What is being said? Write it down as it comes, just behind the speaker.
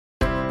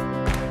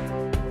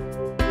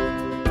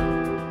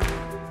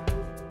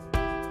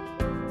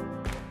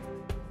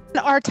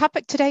Our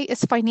topic today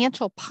is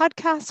financial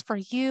podcasts for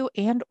you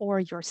and or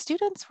your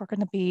students. We're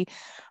going to be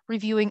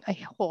reviewing a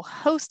whole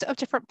host of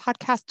different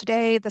podcasts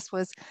today. This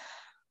was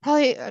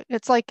probably,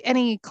 it's like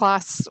any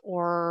class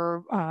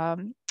or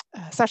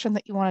session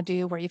that you want to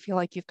do where you feel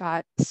like you've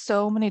got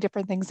so many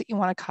different things that you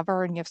want to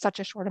cover and you have such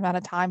a short amount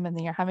of time and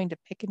then you're having to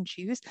pick and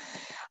choose.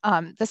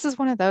 This is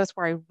one of those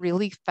where I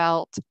really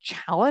felt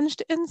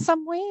challenged in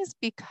some ways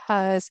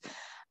because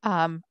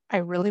I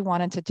really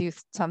wanted to do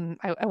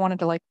I wanted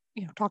to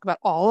talk about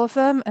all of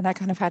them. And I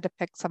kind of had to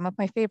pick some of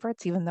my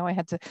favorites, even though I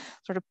had to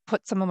sort of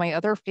put some of my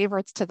other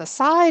favorites to the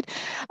side.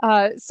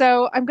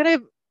 So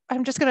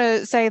I'm just going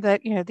to say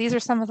that, these are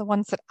some of the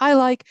ones that I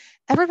like.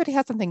 Everybody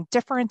has something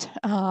different.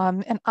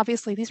 And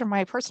obviously these are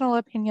my personal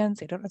opinions.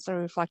 They don't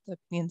necessarily reflect the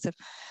opinions of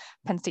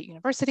Penn State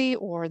University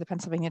or the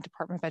Pennsylvania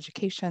Department of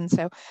Education.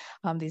 So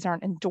these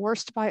aren't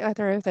endorsed by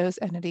either of those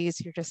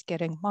entities. You're just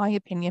getting my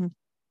opinion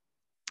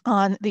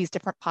on these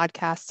different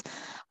podcasts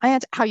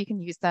and how you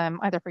can use them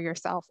either for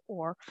yourself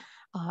or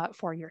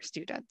for your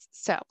students.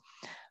 So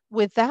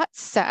with that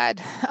said,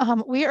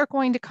 we are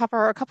going to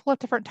cover a couple of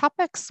different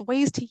topics,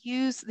 ways to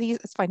use these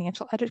as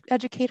financial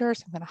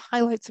educators. I'm going to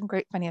highlight some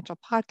great financial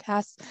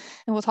podcasts,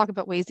 and we'll talk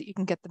about ways that you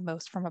can get the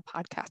most from a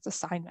podcast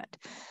assignment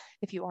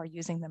if you are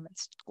using them in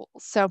schools.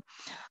 So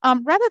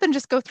rather than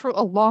just go through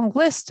a long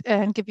list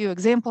and give you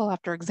example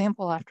after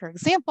example after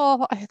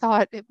example, I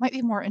thought it might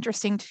be more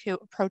interesting to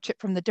approach it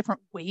from the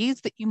different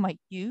ways that you might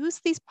use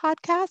these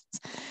podcasts.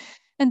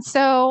 And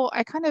so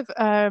I kind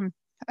of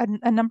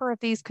a number of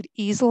these could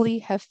easily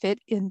have fit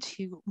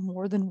into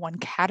more than one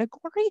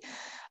category,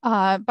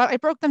 but I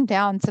broke them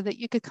down so that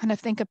you could kind of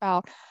think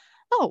about,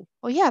 oh,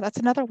 well, yeah, that's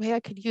another way I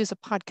could use a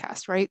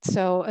podcast, right?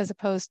 So as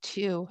opposed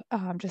to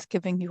just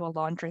giving you a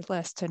laundry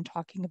list and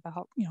talking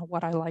about,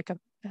 what I like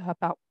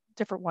about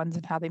different ones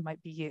and how they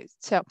might be used.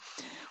 So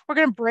we're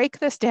going to break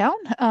this down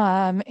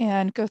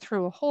and go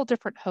through a whole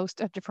different host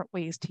of different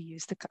ways to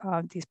use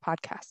these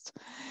podcasts.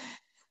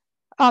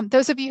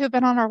 Those of you who have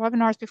been on our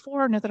webinars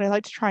before know that I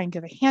like to try and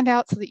give a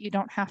handout so that you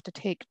don't have to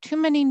take too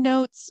many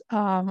notes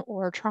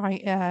or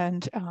try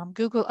and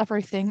Google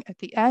everything at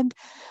the end.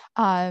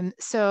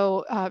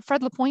 So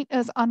Fred Lapointe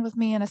is on with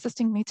me and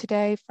assisting me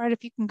today. Fred,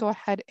 if you can go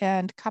ahead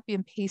and copy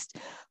and paste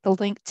the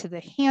link to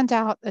the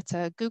handout. It's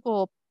a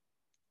Google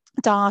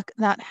Doc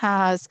that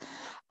has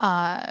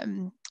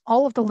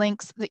all of the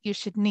links that you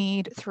should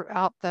need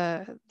throughout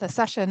the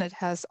session. It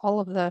has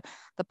all of the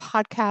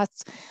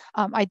podcasts.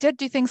 I did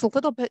do things a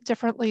little bit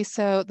differently.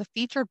 So the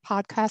featured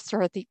podcasts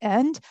are at the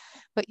end,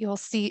 but you'll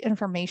see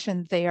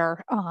information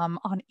there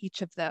on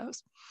each of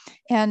those.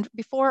 And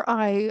before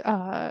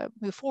I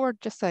move forward,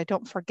 just so I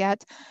don't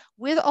forget,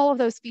 with all of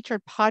those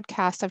featured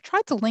podcasts, I've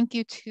tried to link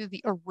you to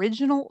the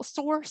original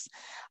source.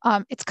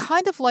 It's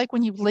kind of like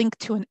when you link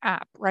to an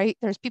app, right?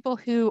 There's people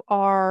who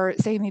are,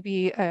 say,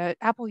 maybe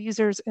Apple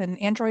users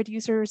and Android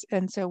users.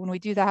 And so when we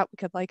do that, we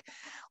could like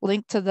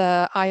link to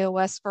the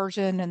iOS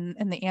version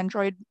and the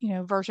Android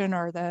version,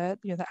 or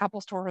the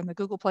Apple Store and the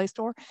Google Play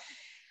Store.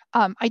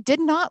 I did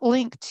not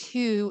link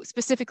to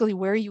specifically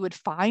where you would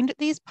find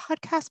these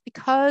podcasts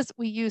because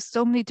we use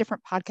so many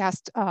different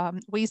podcast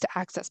ways to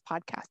access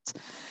podcasts.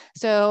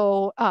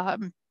 So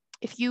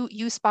if you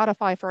use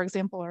Spotify, for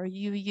example, or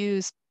you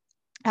use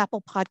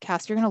Apple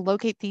Podcasts, you're going to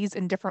locate these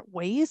in different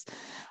ways.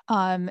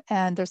 And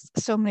there's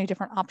so many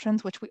different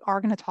options, which we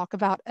are going to talk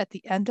about at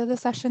the end of the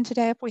session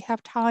today if we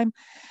have time.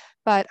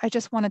 But I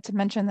just wanted to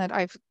mention that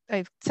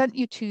I've sent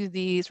you to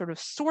the sort of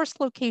source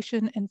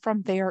location, and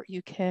from there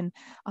you can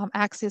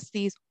access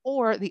these.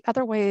 Or the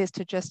other way is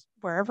to just,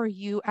 wherever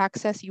you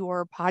access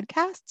your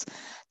podcasts,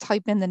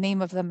 type in the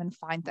name of them and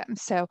find them.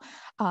 So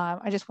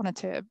I just wanted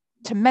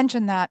to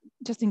mention that,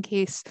 just in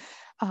case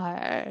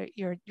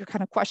you're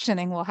kind of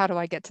questioning, well, how do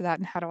I get to that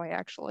and how do I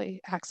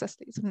actually access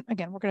these? And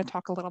again, we're going to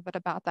talk a little bit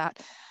about that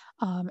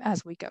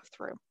as we go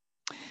through.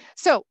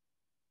 So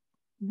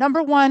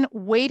number one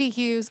way to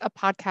use a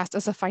podcast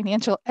as a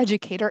financial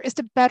educator is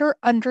to better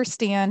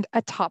understand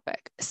a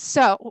topic.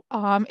 So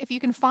if you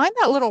can find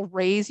that little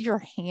raise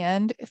your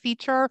hand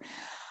feature,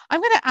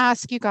 I'm going to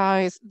ask you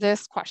guys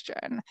this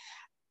question.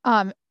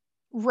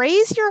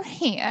 Raise your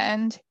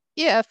hand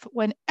if,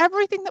 when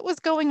everything that was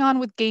going on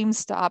with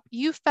GameStop,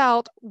 you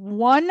felt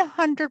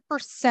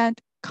 100%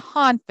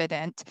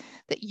 confident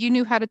that you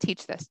knew how to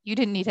teach this. You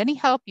didn't need any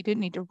help. You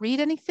didn't need to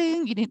read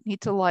anything. You didn't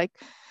need to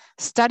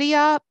study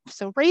up.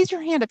 So raise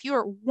your hand if you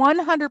are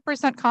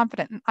 100%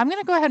 confident. And I'm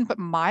going to go ahead and put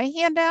my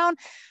hand down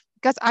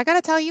because I got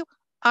to tell you,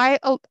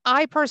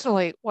 I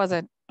personally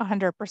wasn't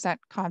 100%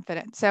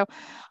 confident. So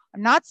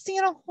I'm not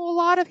seeing a whole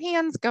lot of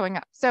hands going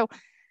up. So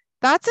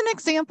that's an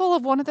example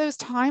of one of those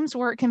times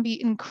where it can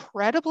be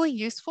incredibly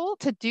useful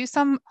to do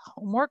some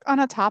homework on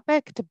a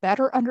topic to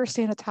better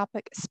understand a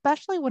topic,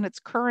 especially when it's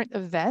current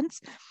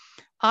events.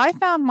 I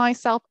found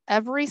myself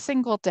every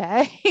single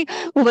day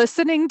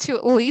listening to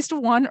at least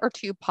one or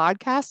two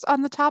podcasts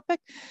on the topic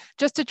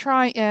just to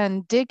try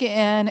and dig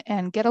in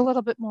and get a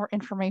little bit more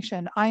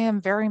information. I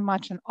am very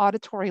much an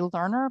auditory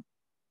learner.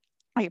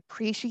 I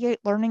appreciate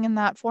learning in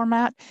that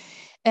format.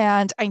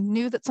 And I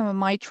knew that some of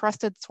my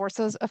trusted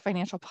sources of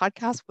financial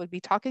podcasts would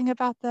be talking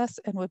about this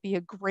and would be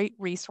a great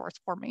resource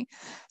for me.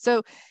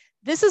 So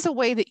this is a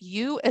way that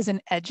you as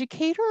an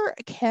educator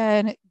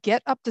can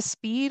get up to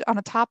speed on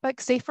a topic.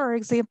 Say, for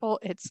example,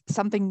 it's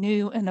something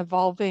new and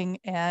evolving,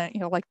 and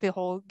like the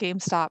whole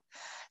GameStop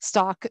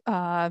stock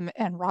and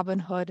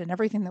Robinhood and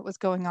everything that was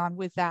going on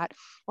with that,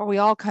 where we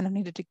all kind of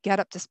needed to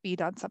get up to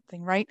speed on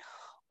something, right?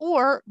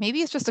 Or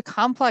maybe it's just a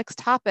complex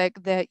topic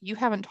that you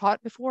haven't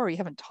taught before, or you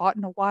haven't taught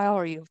in a while,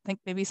 or you think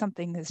maybe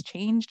something has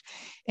changed,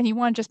 and you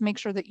want to just make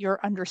sure that you're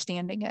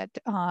understanding it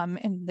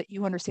and that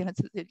you understand it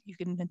so that you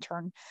can in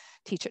turn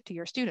teach it to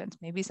your students.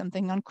 Maybe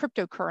something on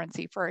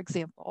cryptocurrency, for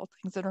example,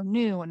 things that are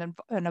new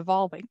and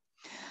evolving.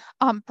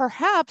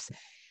 Perhaps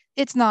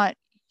it's not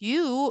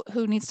you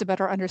who needs to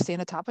better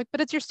understand a topic, but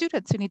it's your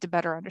students who need to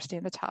better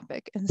understand a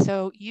topic. And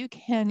so you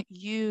can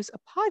use a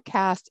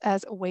podcast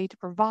as a way to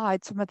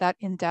provide some of that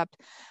in-depth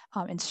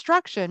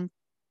instruction,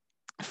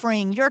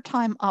 freeing your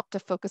time up to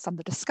focus on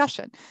the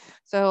discussion.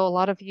 So a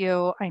lot of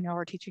you I know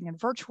are teaching in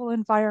virtual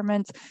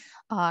environments,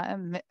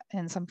 and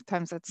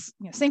sometimes it's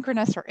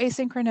synchronous or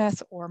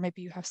asynchronous, or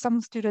maybe you have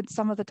some students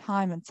some of the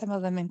time and some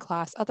of them in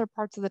class other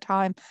parts of the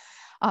time.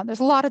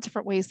 There's a lot of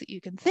different ways that you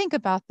can think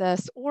about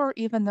this, or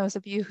even those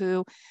of you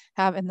who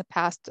have in the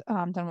past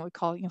done what we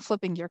call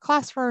flipping your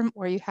classroom,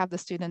 where you have the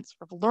students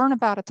sort of learn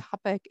about a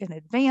topic in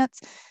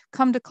advance,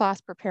 come to class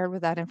prepared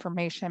with that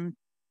information,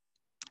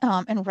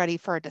 and ready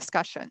for a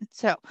discussion.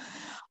 So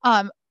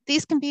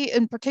these can be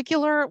in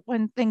particular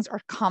when things are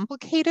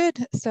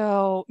complicated.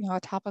 So, a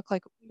topic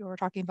like we were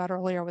talking about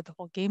earlier with the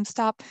whole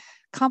GameStop,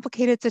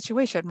 complicated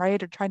situation,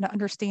 right? Or trying to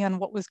understand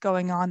what was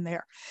going on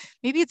there.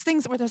 Maybe it's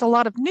things where there's a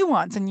lot of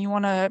nuance and you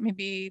want to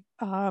maybe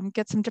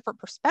get some different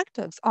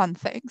perspectives on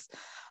things,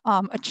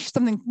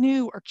 something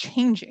new or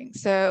changing.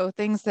 So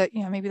things that,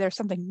 maybe there's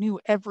something new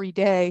every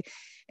day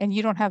and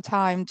you don't have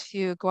time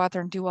to go out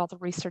there and do all the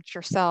research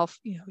yourself.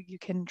 You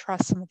can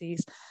trust some of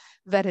these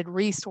vetted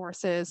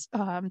resources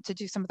to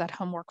do some of that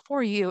homework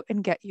for you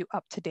and get you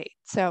up to date.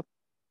 So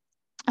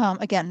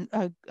again,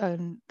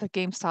 the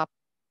GameStop,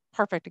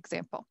 perfect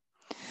example.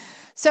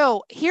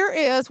 So here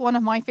is one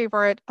of my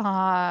favorite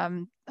podcasts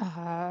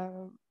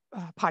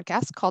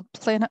called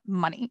Planet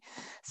Money.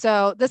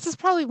 So this is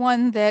probably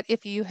one that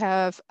if you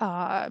have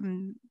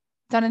done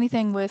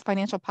anything with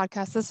financial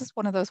podcasts, this is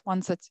one of those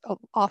ones that's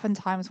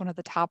oftentimes one of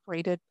the top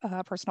rated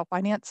personal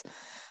finance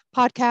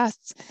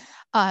podcasts.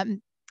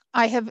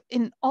 I have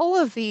in all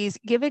of these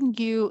given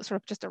you sort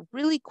of just a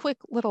really quick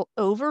little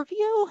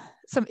overview,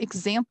 some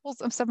examples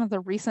of some of the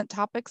recent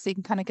topics, so you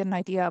can kind of get an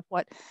idea of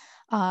what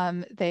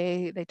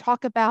they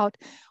talk about,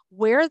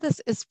 where this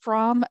is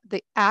from,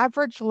 the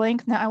average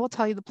length. Now, I will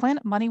tell you the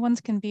Planet Money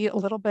ones can be a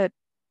little bit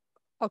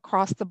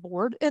across the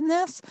board in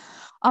this.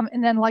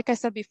 And then, like I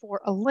said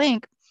before, a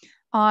link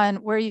on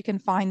where you can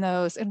find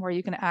those and where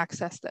you can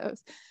access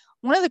those.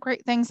 One of the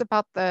great things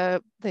about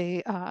the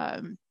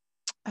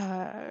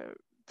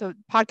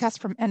podcast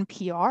from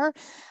NPR,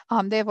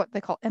 they have what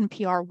they call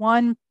NPR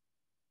One.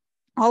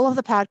 All of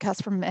the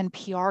podcasts from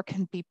NPR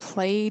can be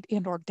played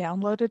and or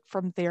downloaded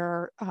from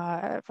their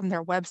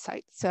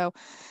website. So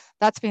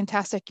that's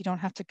fantastic. You don't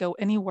have to go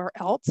anywhere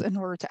else in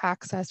order to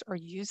access or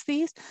use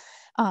these.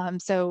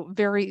 So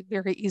very,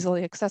 very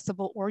easily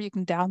accessible, or you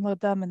can download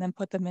them and then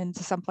put them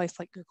into someplace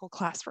like Google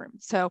Classroom.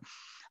 So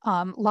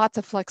lots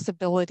of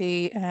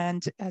flexibility.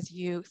 And as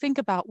you think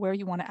about where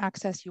you want to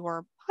access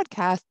your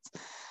podcasts,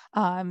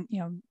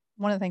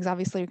 one of the things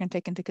obviously you're going to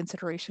take into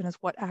consideration is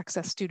what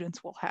access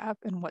students will have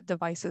and what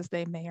devices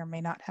they may or may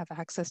not have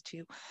access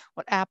to,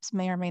 what apps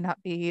may or may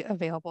not be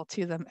available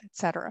to them, et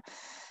cetera.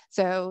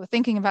 So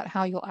thinking about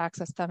how you'll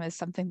access them is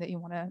something that you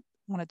want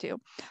to do.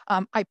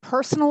 I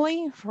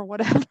personally, for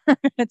whatever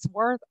it's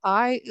worth,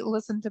 I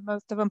listen to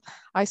most of them.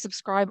 I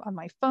subscribe on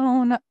my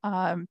phone.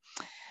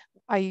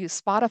 I use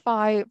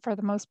Spotify for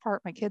the most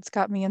part. My kids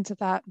got me into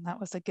that, and that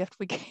was a gift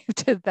we gave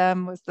to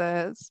them, was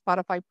the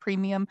Spotify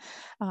Premium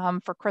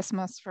for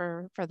Christmas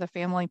for the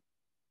family.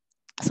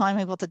 So I'm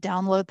able to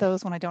download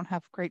those when I don't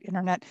have great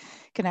internet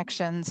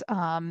connections,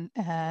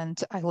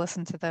 and I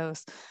listen to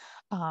those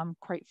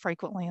quite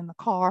frequently in the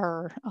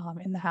car,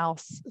 in the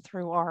house,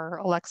 through our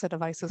Alexa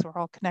devices. We're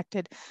all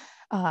connected,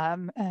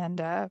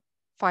 and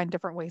find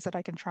different ways that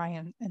I can try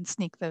and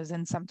sneak those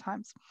in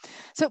sometimes.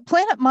 So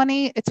Planet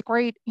Money, it's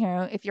great,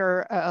 if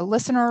you're a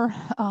listener,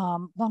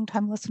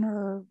 longtime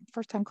listener,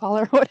 first time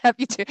caller, what have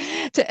you,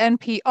 to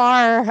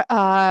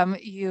NPR,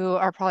 you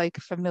are probably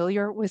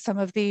familiar with some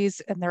of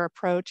these and their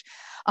approach.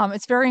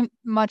 It's very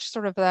much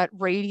sort of that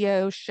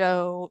radio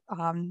show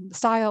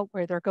style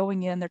where they're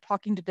going in, they're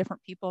talking to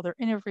different people, they're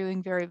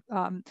interviewing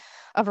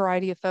a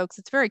variety of folks.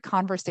 It's very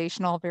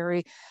conversational,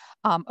 very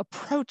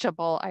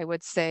approachable, I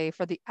would say,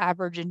 for the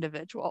average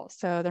individual.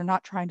 So they're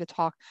not trying to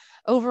talk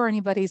over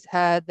anybody's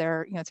head.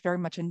 It's very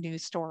much a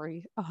news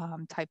story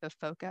type of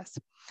focus.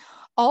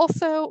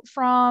 Also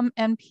from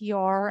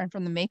NPR and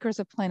from the makers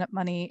of Planet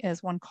Money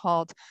is one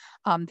called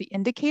The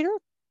Indicator.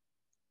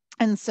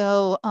 And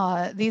so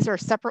these are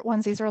separate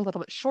ones. These are a little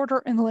bit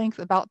shorter in length,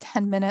 about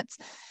 10 minutes.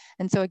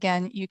 And so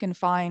again, you can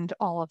find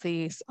all of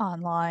these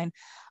online.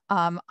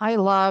 I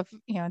love,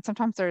 and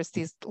sometimes there's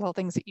these little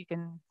things that you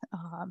can,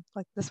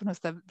 like this one was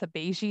the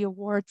Beige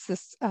Awards.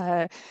 This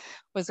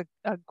was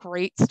a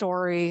great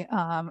story,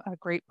 a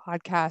great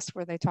podcast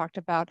where they talked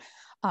about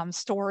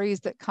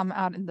stories that come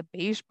out in the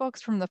Beige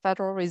books from the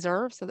Federal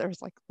Reserve. So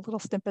there's like little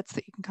snippets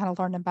that you can kind of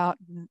learn about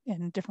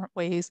in different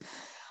ways.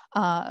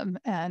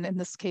 And in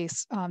this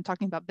case,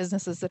 talking about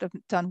businesses that have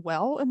done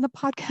well in the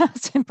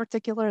podcast, in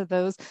particular,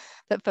 those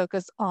that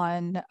focus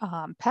on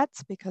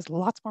pets, because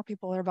lots more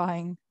people are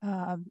buying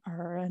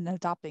and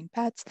adopting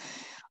pets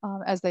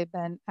as they've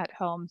been at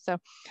home. So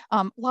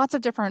lots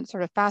of different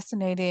sort of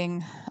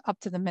fascinating, up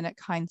to the minute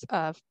kinds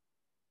of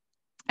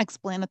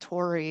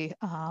explanatory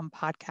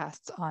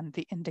podcasts on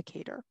the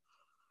indicator.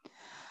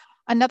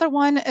 Another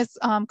one is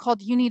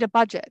called You Need a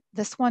Budget.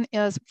 This one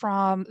is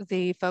from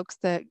the folks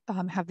that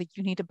have the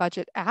You Need a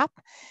Budget app,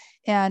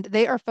 and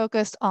they are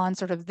focused on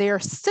sort of their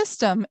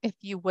system, if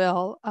you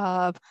will,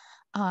 of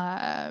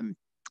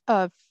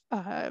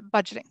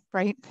budgeting,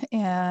 right?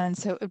 And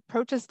so it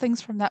approaches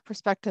things from that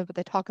perspective, but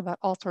they talk about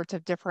all sorts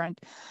of different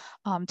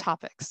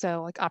topics.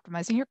 So like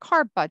optimizing your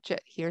carb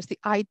budget, here's the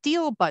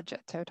ideal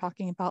budget. So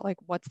talking about like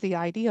what's the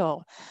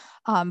ideal,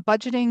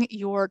 budgeting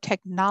your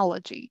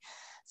technology.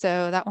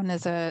 So that one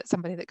is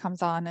somebody that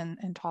comes on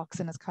and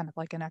talks and is kind of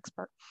like an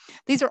expert.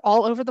 These are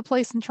all over the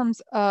place in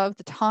terms of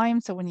the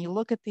time. So when you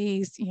look at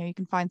these, you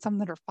can find some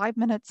that are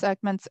 5-minute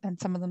segments and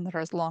some of them that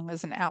are as long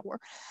as an hour.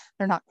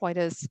 They're not quite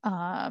as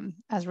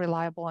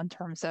reliable in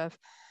terms of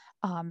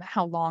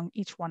how long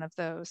each one of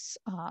those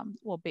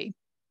will be.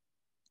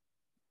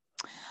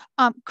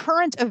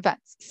 Current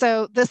events.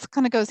 So this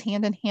kind of goes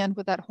hand in hand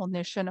with that whole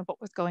notion of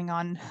what was going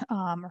on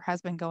or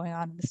has been going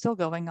on and is still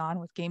going on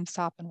with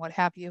GameStop and what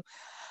have you.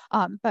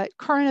 But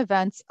current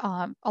events,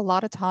 a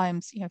lot of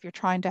times, if you're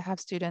trying to have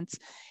students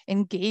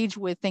engage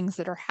with things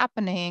that are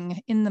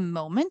happening in the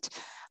moment,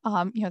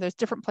 there's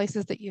different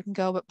places that you can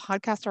go, but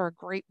podcasts are a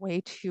great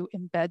way to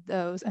embed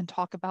those and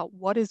talk about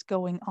what is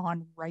going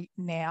on right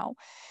now.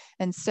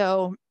 And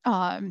so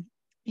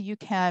you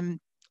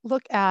can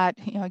look at,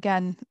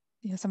 again,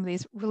 some of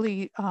these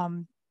really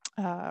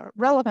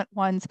relevant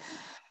ones.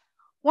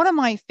 One of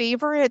my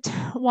favorite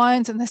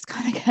ones, and this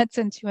kind of gets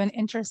into an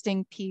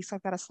interesting piece,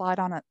 I've got a slide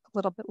on it a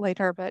little bit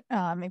later, but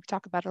maybe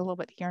talk about it a little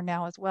bit here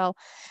now as well,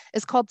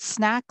 is called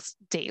Snacks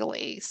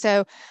Daily.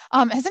 So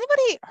has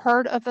anybody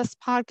heard of this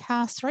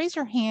podcast? Raise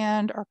your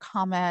hand or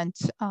comment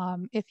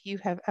if you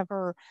have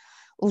ever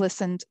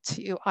listened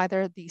to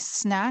either the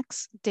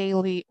Snacks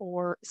Daily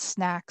or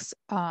Snacks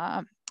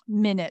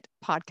Minute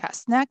podcast.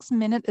 Snacks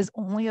Minute is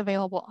only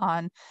available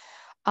on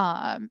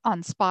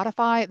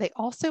Spotify. They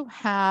also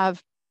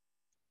have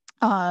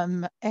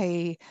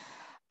a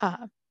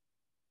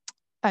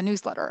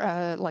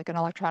newsletter, like an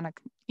electronic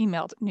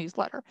emailed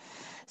newsletter.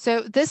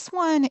 So this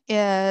one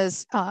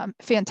is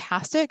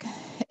fantastic.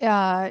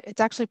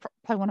 It's actually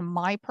probably one of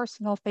my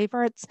personal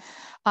favorites.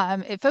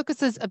 It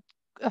focuses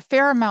a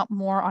fair amount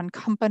more on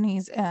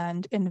companies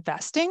and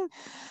investing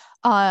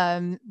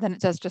than it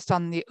does just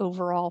on the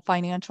overall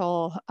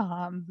financial,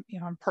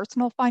 and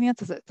personal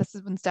finances.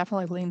 This one's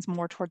definitely leans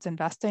more towards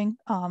investing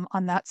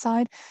on that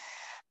side.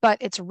 But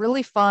it's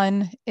really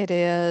fun. It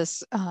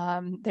is,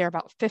 they're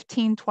about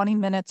 15, 20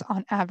 minutes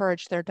on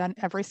average. They're done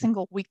every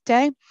single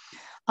weekday.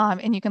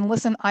 And you can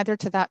listen either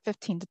to that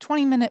 15 to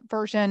 20 minute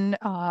version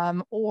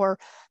or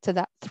to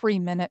that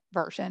 3-minute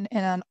version.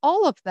 And on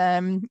all of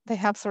them, they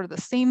have sort of the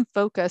same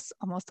focus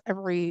almost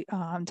every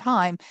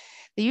time.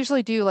 They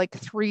usually do like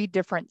 3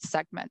 different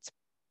segments.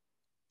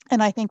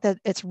 And I think that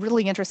it's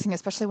really interesting,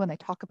 especially when they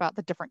talk about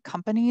the different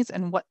companies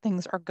and what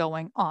things are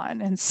going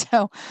on. And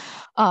so,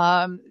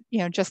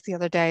 just the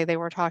other day, they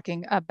were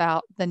talking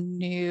about the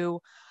new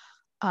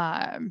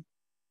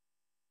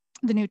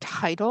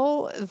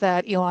title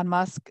that Elon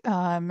Musk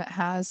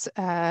has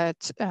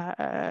at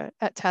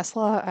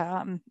Tesla.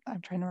 I'm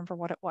trying to remember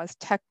what it was.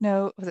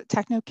 Was it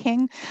Techno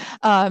King?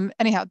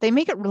 Anyhow, they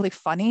make it really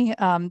funny.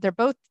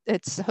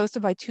 It's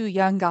hosted by 2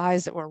 young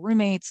guys that were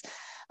roommates.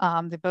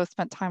 They both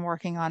spent time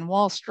working on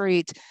Wall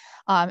Street.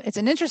 It's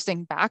an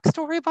interesting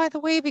backstory, by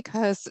the way,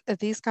 because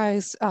these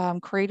guys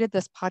created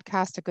this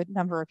podcast a good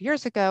number of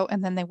years ago,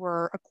 and then they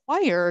were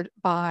acquired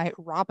by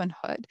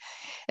Robinhood.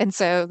 And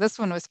so this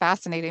one was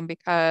fascinating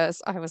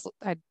because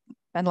I'd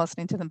been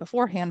listening to them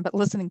beforehand, but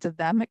listening to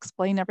them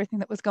explain everything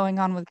that was going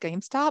on with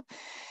GameStop.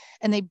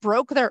 And they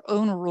broke their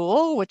own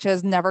rule, which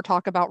is never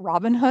talk about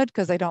Robinhood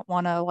because they don't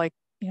want to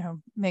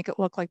make it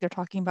look like they're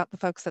talking about the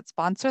folks that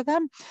sponsor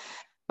them.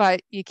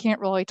 But you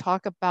can't really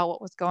talk about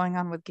what was going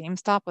on with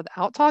GameStop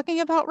without talking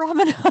about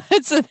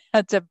Robinhood. So they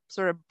had to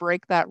sort of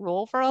break that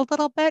rule for a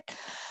little bit.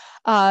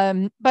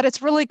 But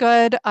it's really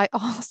good. I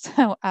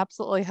also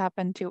absolutely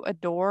happen to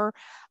adore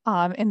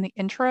in the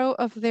intro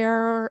of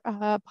their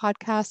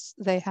podcasts,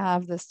 they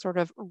have this sort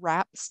of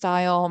rap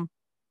style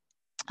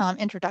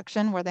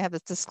introduction where they have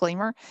this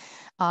disclaimer.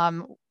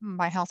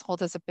 My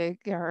household is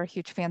are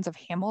huge fans of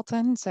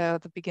Hamilton, so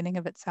the beginning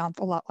of it sounds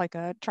a lot like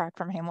a track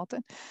from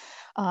Hamilton.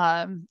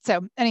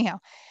 So anyhow,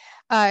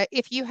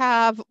 if you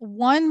have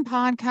one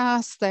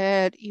podcast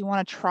that you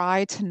want to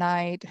try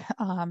tonight,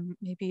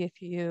 maybe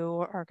if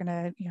you are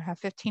going to have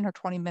 15 or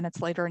 20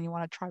 minutes later and you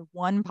want to try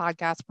one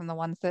podcast from the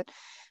ones that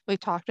we've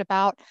talked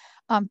about,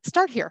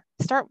 start here.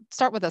 Start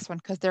with this one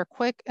because they're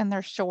quick and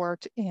they're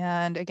short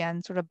and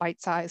again, sort of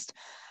bite-sized.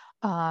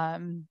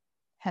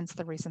 Hence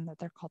the reason that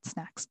they're called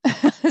snacks.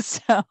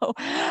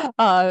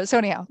 So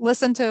anyhow,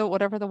 listen to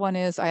whatever the one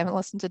is. I haven't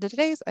listened to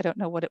today's. I don't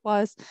know what it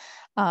was,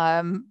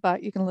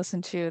 but you can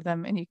listen to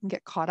them and you can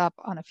get caught up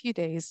on a few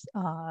days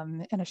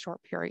in a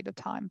short period of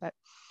time. But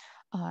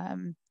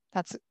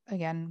that's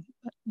again,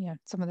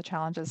 some of the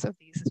challenges of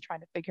these is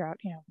trying to figure out,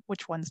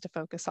 which ones to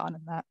focus on,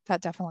 and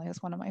that definitely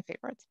is one of my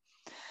favorites.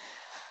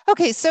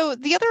 Okay, so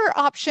the other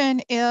option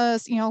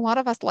is, a lot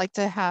of us like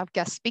to have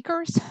guest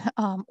speakers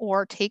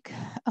or take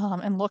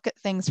and look at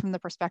things from the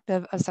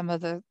perspective of some of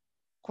the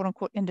quote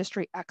unquote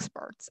industry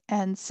experts.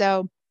 And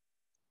so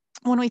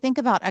when we think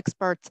about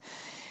experts,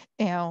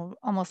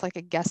 almost like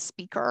a guest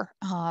speaker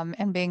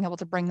and being able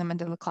to bring them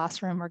into the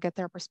classroom or get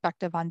their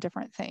perspective on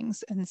different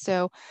things. And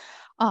so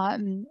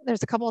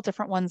there's a couple of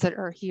different ones that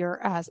are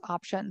here as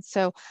options.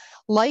 So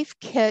Life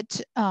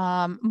Kit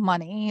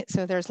Money.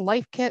 So there's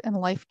Life Kit and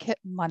Life Kit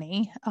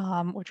Money,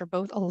 which are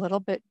both a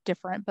little bit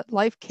different, but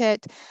Life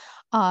Kit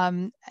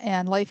and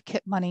Life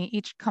Kit Money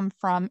each come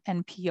from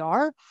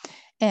NPR,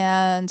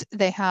 and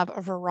they have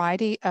a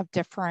variety of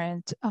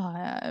different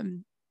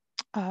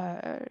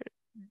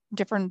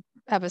different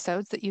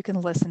episodes that you can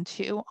listen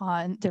to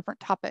on different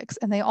topics,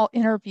 and they all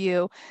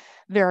interview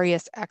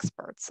various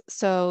experts.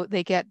 So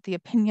they get the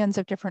opinions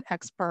of different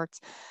experts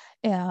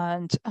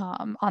and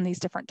on these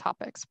different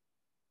topics.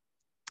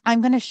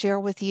 I'm going to share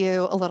with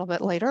you a little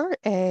bit later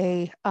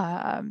a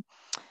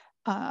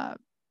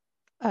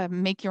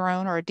make your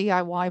own or a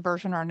DIY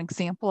version or an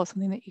example of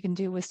something that you can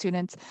do with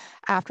students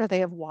after they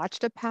have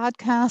watched a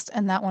podcast.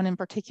 And that one in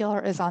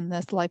particular is on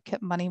this Life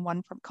Kit Money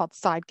one called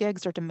Side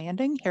Gigs Are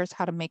Demanding. Here's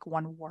how to make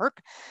one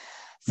work.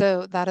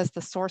 So that is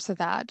the source of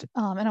that.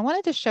 And I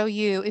wanted to show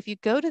you, if you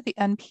go to the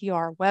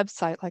NPR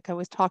website, like I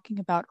was talking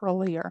about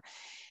earlier,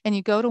 and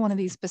you go to one of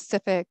these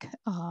specific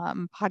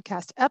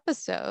podcast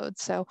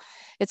episodes. So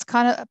it's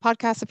kind of a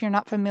podcast, if you're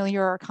not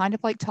familiar, are kind of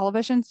like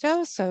television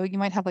shows. So you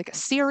might have like a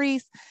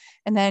series,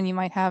 and then you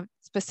might have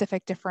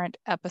specific different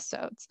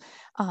episodes.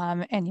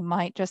 And you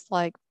might just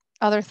like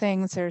other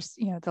things. There's,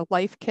 the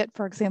Life Kit,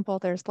 for example,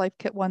 there's Life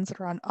Kit ones that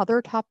are on other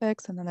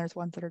topics, and then there's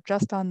ones that are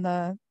just on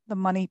the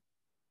money.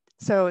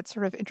 So it's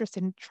sort of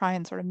interesting to try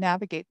and sort of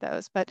navigate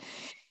those. But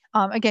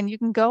again, you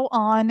can go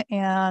on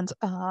and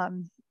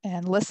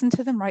listen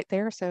to them right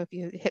there. So if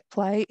you hit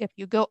play, if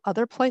you go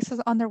other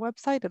places on their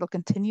website, it'll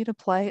continue to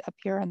play up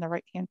here in the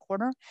right-hand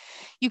corner.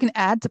 You can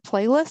add to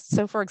playlists.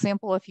 So for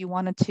example, if you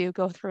wanted to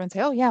go through and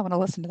say, oh yeah, I want to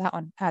listen to that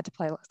one, add to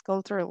playlist,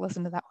 go through,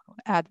 listen to that one,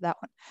 add to that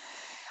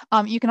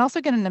one. You can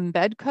also get an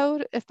embed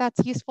code if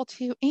that's useful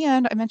to you.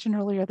 And I mentioned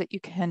earlier that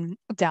you can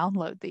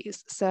download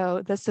these.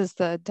 So this is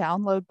the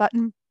download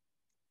button.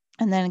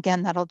 And then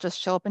again, that'll just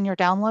show up in your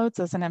downloads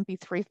as an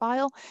MP3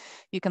 file.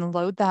 You can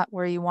load that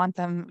where you want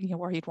them,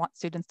 where you'd want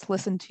students to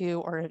listen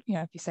to, or,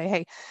 if you say,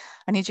 hey,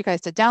 I need you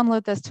guys to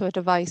download this to a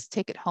device,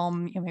 take it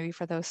home, maybe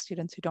for those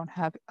students who don't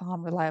have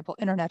reliable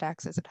internet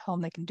access at home,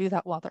 they can do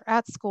that while they're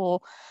at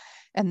school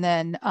and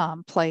then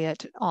play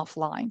it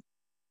offline.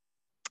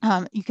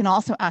 You can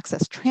also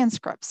access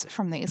transcripts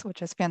from these,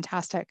 which is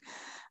fantastic.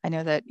 I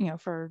know that,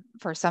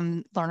 for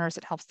some learners,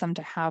 it helps them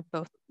to have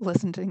both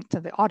listening to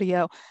the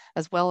audio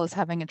as well as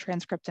having a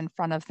transcript in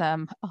front of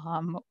them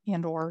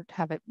and or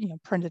have it,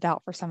 printed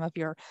out for some of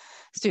your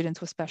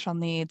students with special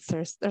needs.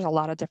 There's a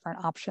lot of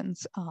different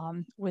options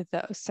with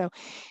those. So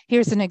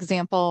here's an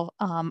example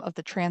of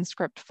the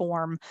transcript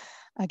form.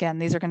 Again,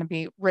 these are going to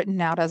be written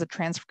out as a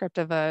transcript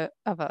of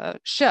a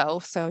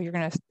show. So you're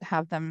going to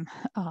have them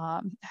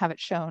have it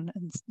shown,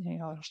 and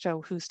it'll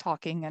show who's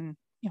talking and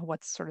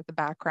what's sort of the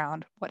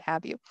background, what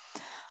have you.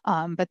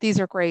 But these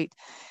are great,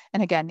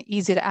 and again,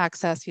 easy to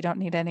access. You don't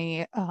need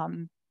any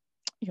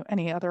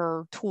any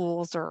other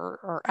tools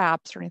or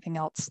apps or anything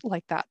else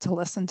like that to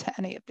listen to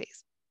any of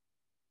these.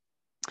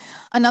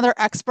 Another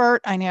expert,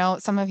 I know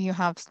some of you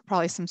have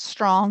probably some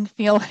strong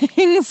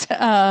feelings. Go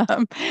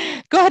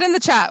ahead in the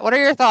chat. What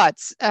are your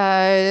thoughts?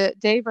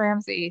 Dave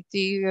Ramsey, do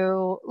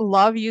you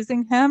love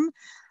using him?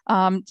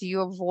 Do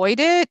you avoid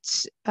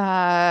it?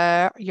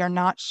 You're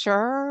not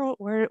sure?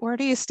 Where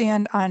do you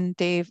stand on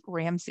Dave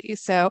Ramsey?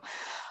 So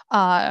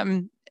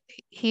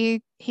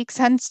he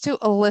tends to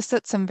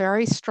elicit some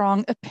very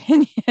strong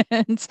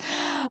opinions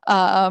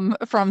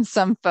from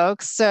some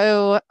folks.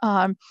 So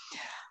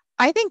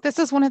I think this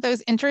is one of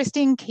those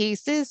interesting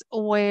cases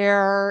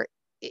where,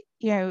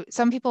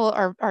 some people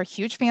are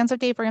huge fans of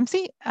Dave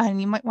Ramsey, and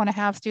you might want to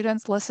have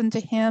students listen to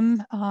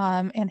him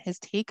and his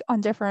take on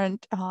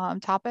different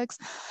topics.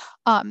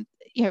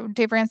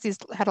 Dave Ramsey's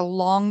had a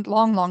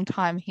long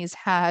time. He's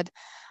had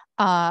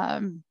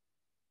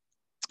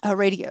a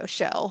radio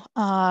show.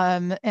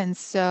 And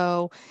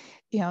so,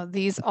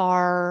 these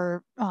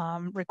are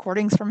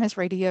recordings from his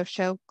radio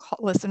show.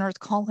 Listeners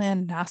call in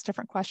and ask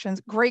different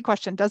questions. Great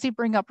question. Does he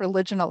bring up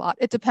religion a lot?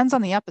 It depends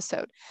on the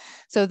episode.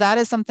 So that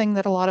is something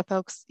that a lot of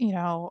folks,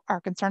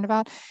 are concerned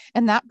about.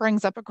 And that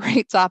brings up a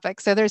great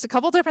topic. So there's a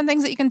couple different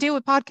things that you can do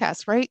with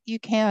podcasts, right? You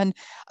can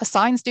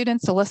assign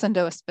students to listen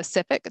to a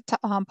specific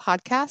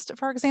podcast,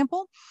 for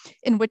example,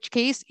 in which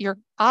case you're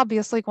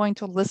obviously going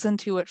to listen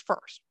to it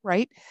first,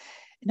 right?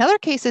 In other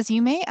cases,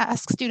 you may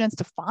ask students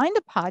to find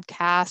a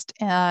podcast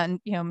and,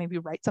 maybe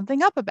write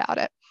something up about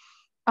it.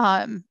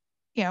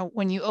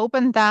 When you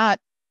open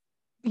that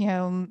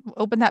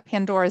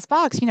Pandora's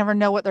box, you never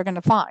know what they're going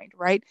to find,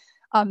 right?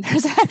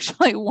 There's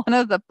actually one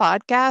of the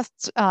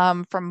podcasts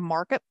from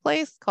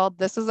Marketplace called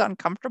This Is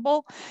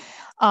Uncomfortable.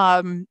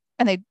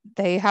 And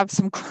they have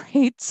some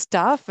great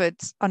stuff.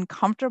 It's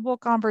uncomfortable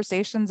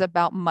conversations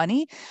about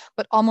money,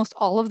 but almost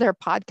all of their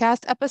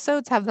podcast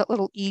episodes have that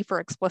little E for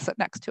explicit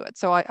next to it.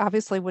 So I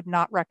obviously would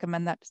not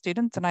recommend that to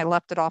students, and I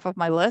left it off of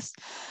my list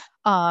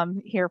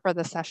here for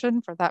the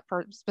session for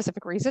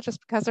specific reason, just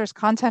because there's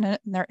content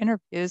in their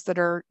interviews that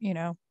are,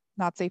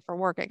 not safe for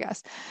work, I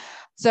guess.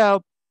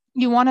 So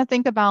you want to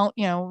think about,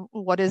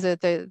 what is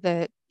it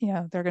that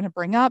they're going to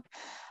bring up.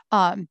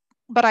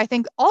 But I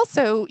think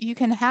also you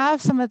can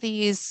have some of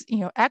these,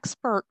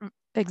 expert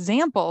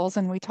examples,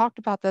 and we talked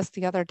about this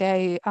the other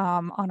day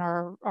on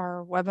our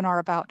webinar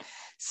about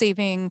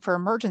saving for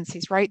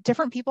emergencies, right?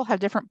 Different people have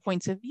different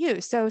points of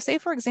view. So say,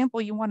 for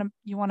example, you want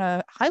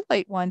to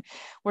highlight one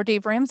where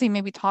Dave Ramsey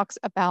maybe talks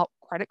about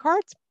credit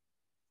cards.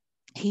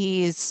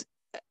 He's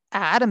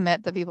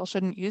adamant that people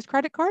shouldn't use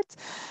credit cards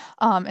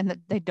and that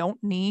they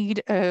don't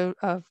need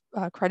a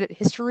credit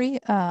history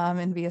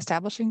and be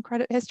establishing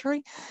credit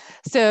history.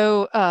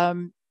 So,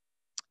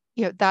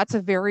 that's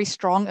a very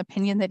strong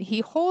opinion that he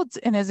holds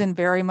and is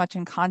very much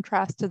in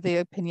contrast to the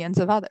opinions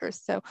of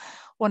others. So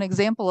one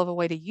example of a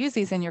way to use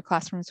these in your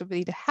classrooms would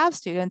be to have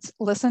students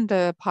listen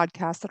to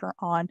podcasts that are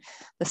on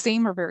the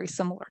same or very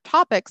similar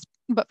topics,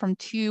 but from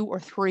 2 or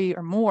 3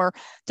 or more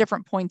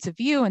different points of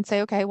view, and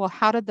say, okay, well,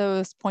 how did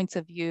those points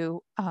of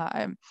view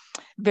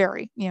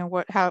vary?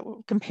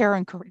 How compare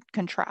and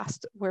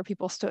contrast where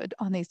people stood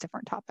on these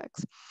different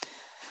topics.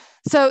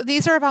 So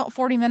these are about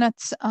 40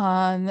 minutes,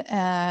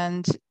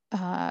 and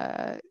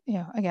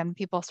again,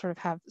 people sort of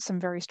have some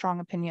very strong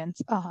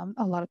opinions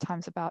a lot of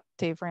times about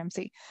Dave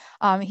Ramsey.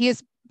 He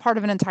is part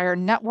of an entire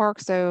network.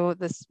 So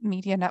this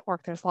media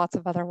network, there's lots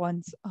of other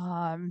ones.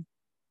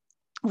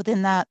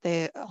 Within that,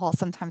 they all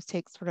sometimes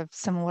take sort of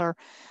similar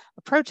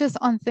approaches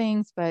on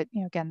things, but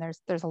again,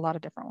 there's a lot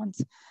of different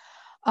ones.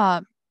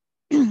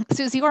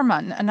 Susie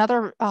Orman,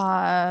 another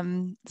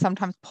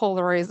sometimes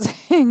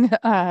polarizing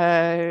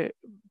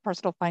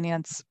personal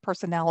finance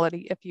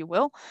personality, if you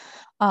will.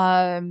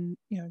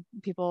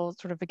 People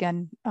sort of,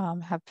 again,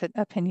 have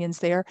opinions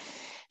there.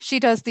 She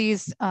does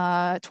these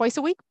twice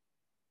a week,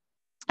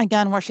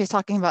 again, where she's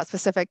talking about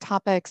specific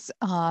topics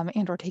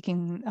and or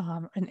taking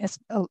and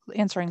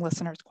answering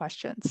listeners'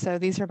 questions. So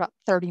these are about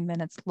 30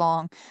 minutes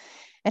long,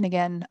 and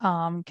again,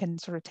 can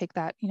sort of take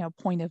that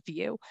point of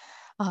view.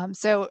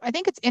 So I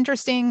think it's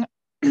interesting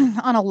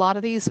on a lot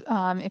of these,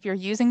 if you're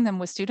using them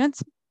with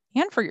students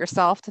and for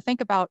yourself, to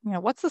think about,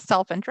 what's the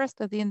self-interest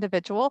of the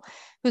individual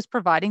who's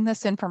providing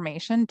this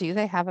information? Do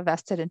they have a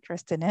vested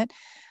interest in it?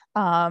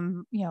 How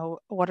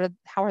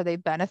are they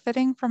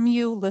benefiting from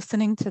you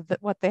listening to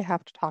what they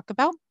have to talk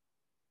about?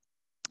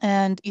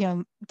 And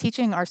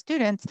teaching our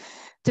students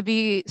to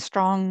be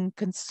strong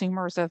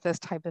consumers of this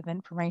type of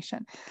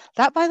information.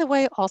 That, by the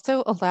way,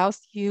 also allows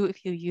you,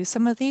 if you use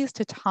some of these,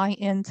 to tie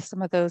into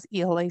some of those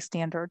ELA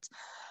standards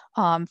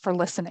for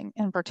listening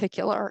in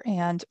particular,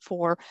 and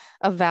for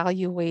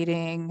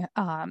evaluating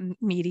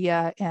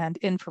media and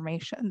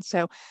information.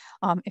 So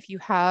if you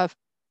have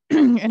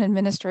an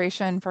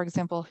administration, for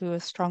example, who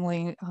is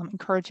strongly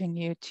encouraging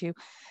you to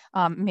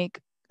make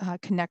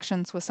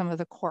connections with some of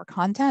the core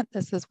content,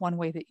 this is one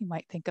way that you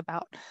might think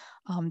about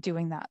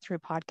doing that through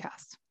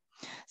podcasts.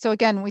 So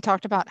again, we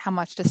talked about how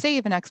much to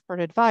save in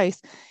expert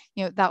advice.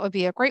 That would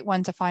be a great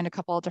one to find a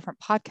couple of different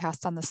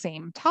podcasts on the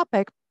same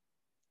topic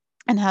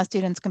and have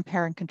students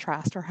compare and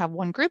contrast, or have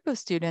one group of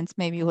students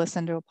maybe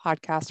listen to a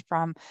podcast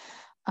from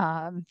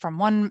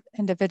one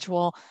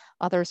individual,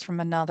 others from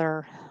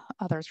another,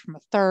 others from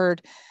a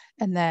third,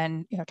 and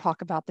then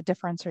talk about the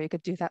difference. Or you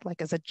could do that like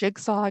as a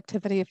jigsaw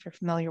activity if you're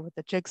familiar with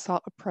the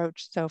jigsaw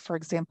approach. So for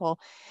example,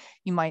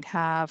 you might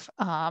have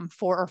 4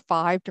 or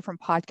 5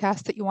 different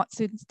podcasts that you want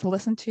students to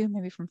listen to,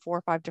 maybe from 4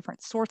 or 5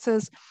 different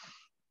sources.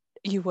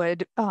 You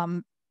would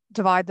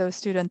divide those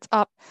students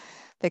up.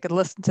 They could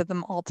listen to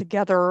them all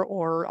together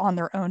or on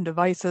their own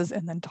devices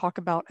and then talk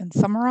about and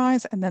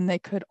summarize, and then they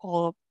could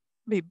all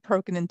be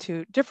broken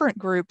into different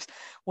groups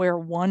where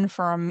one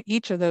from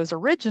each of those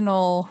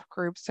original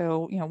groups,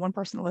 so one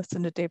person that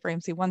listened to Dave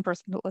Ramsey, one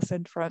person that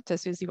listened to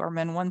Susie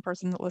Orman, one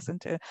person that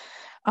listened to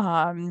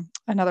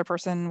another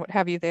person, what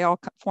have you, they all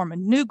form a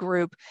new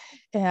group,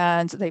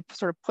 and they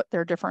sort of put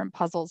their different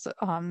puzzles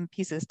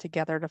pieces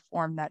together to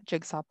form that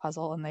jigsaw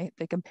puzzle, and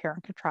they compare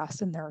and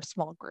contrast in their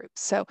small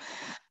groups. So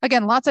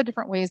again, lots of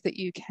different ways that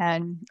you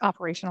can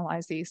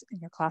operationalize these in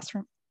your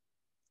classroom.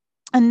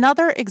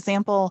 Another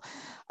example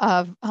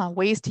of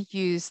ways to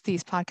use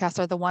these podcasts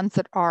are the ones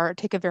that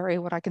take a very,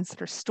 what I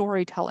consider,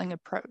 storytelling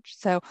approach.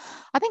 So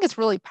I think it's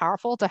really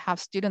powerful to have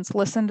students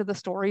listen to the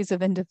stories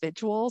of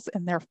individuals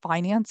and their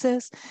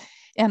finances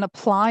and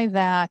apply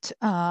that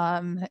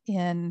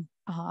and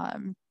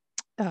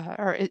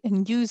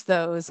use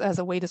those as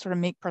a way to sort of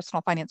make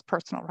personal finance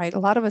personal, right? A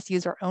lot of us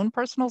use our own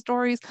personal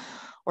stories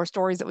or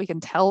stories that we can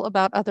tell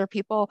about other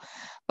people,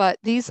 but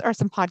these are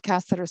some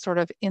podcasts that are sort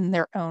of in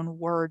their own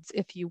words,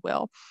 if you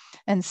will.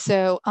 And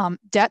so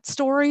Debt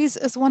Stories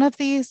is one of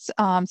these.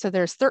 So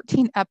there's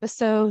 13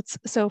 episodes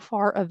so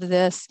far of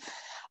this.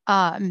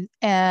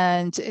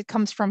 And it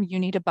comes from You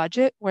Need a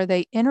Budget, where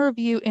they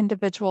interview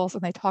individuals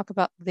and they talk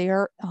about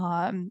their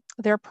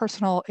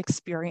personal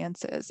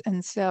experiences.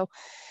 And so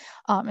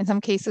in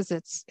some cases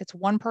it's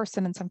one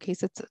person, in some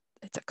cases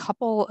it's a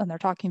couple, and they're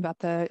talking about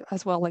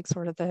as well, like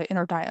sort of the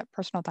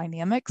interpersonal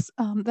dynamics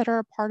that are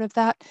a part of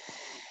that.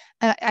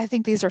 And I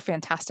think these are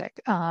fantastic.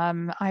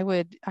 I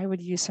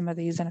would use some of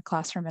these in a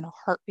classroom in a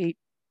heartbeat.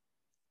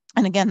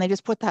 And again, they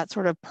just put that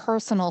sort of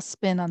personal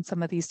spin on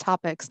some of these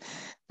topics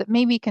that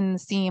maybe can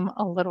seem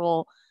a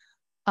little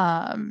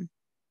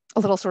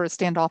sort of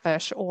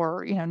standoffish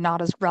or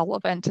not as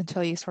relevant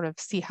until you sort of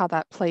see how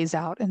that plays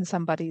out in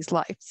somebody's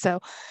life. So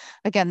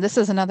again, this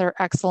is another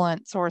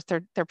excellent source.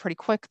 They're pretty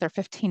quick. They're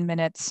 15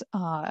 minutes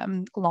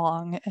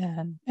long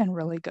and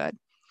really good.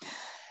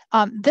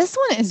 This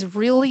one is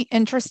really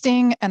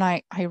interesting, and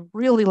I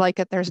really like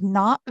it. There's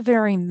not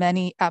very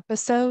many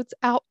episodes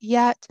out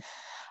yet,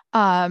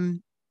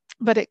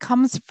 but it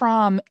comes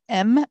from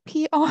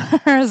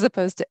NPR as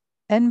opposed to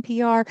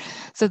NPR.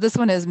 So this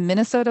one is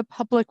Minnesota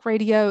Public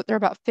Radio. They're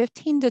about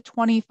 15 to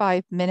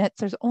 25 minutes.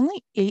 There's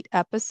only 8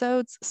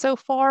 episodes so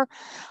far.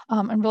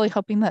 I'm really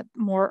hoping that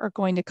more are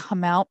going to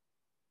come out.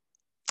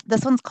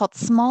 This one's called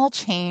Small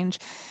Change,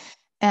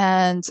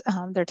 and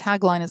their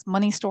tagline is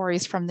Money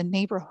Stories from the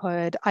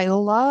Neighborhood. I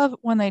love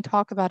when they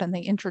talk about and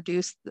they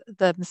introduce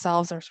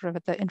themselves, or sort of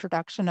at the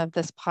introduction of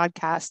this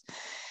podcast.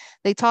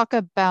 They talk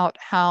about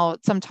how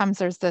sometimes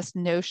there's this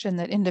notion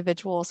that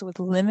individuals with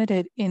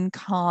limited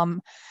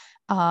income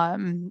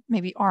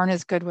maybe aren't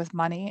as good with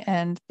money,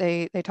 and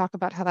they talk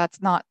about how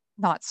that's not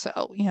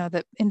so,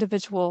 that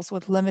individuals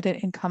with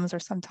limited incomes are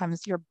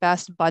sometimes your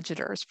best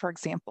budgeters, for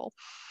example.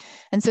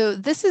 And so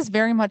this is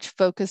very much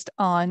focused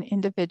on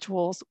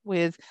individuals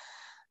with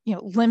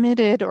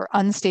limited or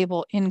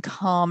unstable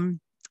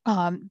income.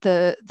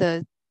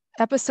 The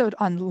episode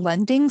on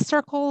lending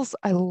circles,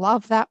 I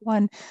love that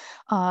one.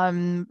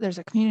 There's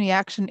a community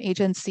action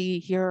agency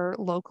here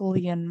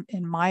locally in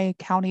my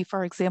county,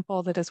 for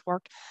example, that has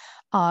worked,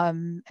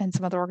 and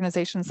some other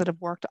organizations that have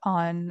worked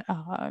on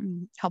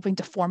helping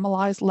to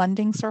formalize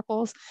lending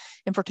circles,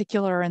 in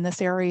particular in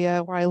this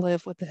area where I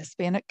live with the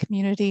Hispanic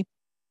community.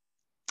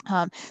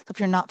 So if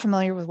you're not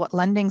familiar with what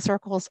lending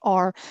circles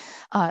are,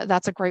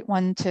 that's a great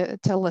one to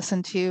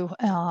listen to.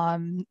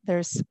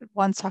 There's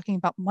ones talking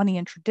about money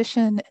and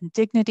tradition and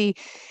dignity.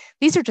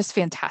 These are just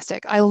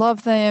fantastic. I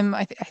love them.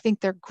 I think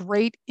they're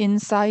great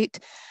insight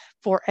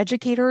for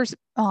educators,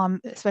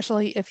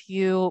 especially if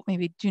you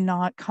maybe do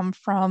not come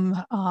from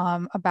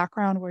a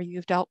background where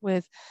you've dealt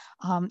with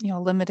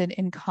limited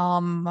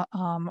income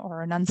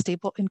or an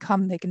unstable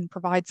income. They can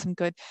provide some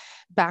good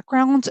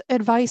background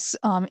advice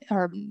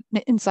or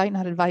insight,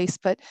 not advice,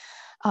 but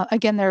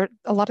again,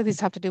 a lot of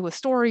these have to do with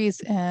stories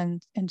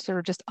and sort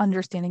of just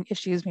understanding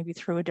issues maybe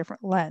through a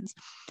different lens.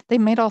 They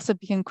might also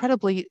be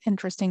incredibly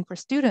interesting for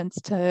students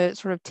to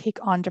sort of take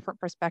on different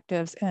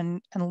perspectives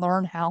and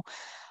learn how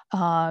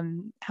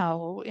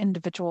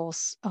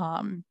individuals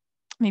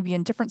maybe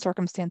in different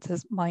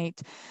circumstances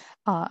might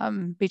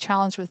be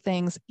challenged with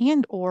things,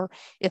 and or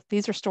if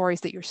these are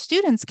stories that your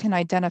students can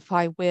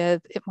identify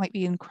with, it might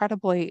be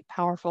incredibly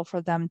powerful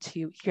for them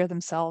to hear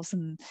themselves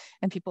and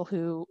people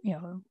who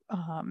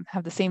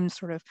have the same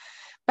sort of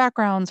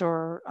backgrounds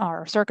or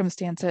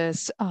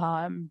circumstances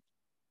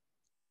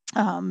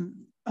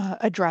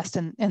addressed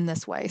in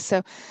this way.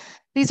 So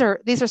these are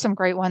some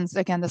great ones.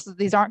 Again,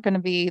 these aren't going to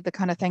be the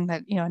kind of thing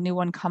that a new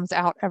one comes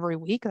out every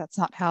week. That's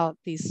not how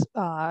these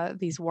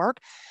work.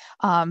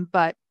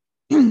 But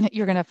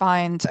you're going to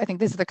find, I think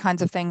these are the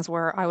kinds of things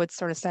where I would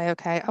sort of say,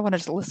 okay, I want to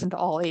just listen to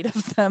all 8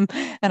 of them,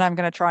 and I'm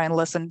going to try and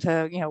listen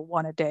to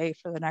one a day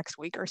for the next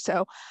week or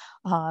so,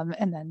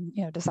 and then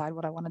decide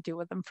what I want to do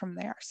with them from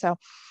there. So,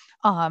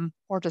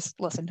 or just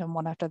listen to them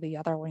one after the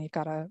other when you've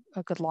got a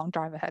good long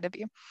drive ahead of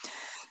you.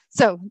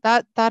 So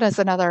that is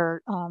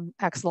another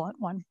excellent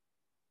one.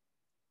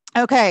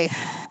 Okay,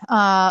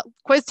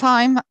 quiz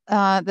time.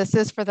 This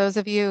is for those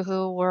of you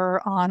who were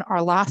on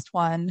our last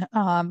one.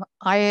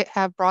 I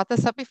have brought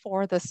this up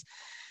before, this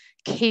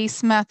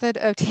CASE method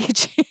of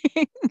teaching.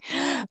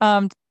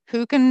 um,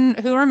 who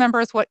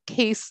remembers what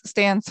CASE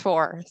stands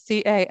for?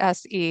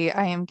 CASE.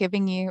 I am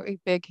giving you a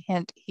big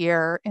hint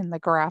here in the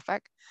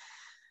graphic.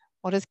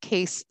 What does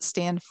CASE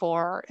stand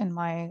for in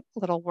my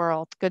little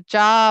world? Good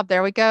job.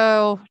 There we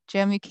go.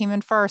 Jim, you came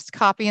in first.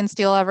 Copy and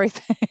steal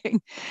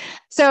everything.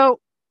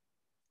 So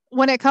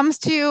when it comes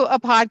to a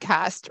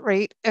podcast,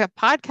 right? A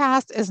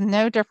podcast is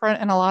no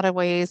different in a lot of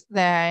ways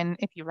than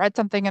if you read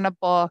something in a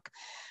book,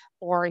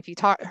 or if you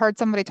heard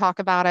somebody talk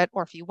about it,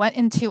 or if you went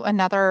into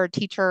another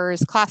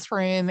teacher's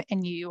classroom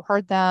and you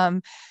heard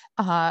them,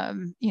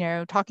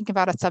 talking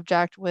about a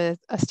subject with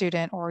a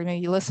student, or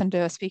maybe you listened to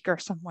a speaker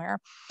somewhere.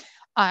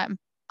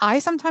 I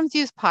sometimes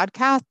use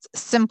podcasts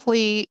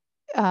simply,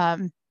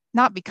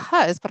 not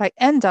because, but I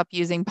end up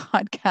using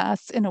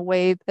podcasts in a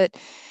way that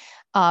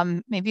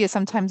maybe is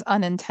sometimes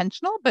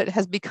unintentional, but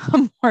has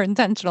become more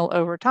intentional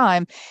over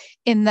time,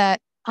 in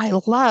that I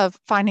love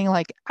finding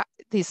like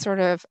these sort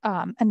of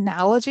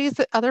analogies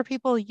that other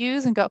people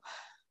use and go,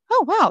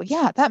 oh, wow,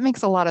 yeah, that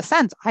makes a lot of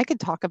sense. I could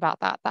talk about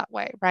that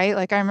way, right?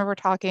 Like I remember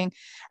talking,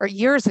 or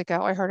years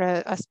ago, I heard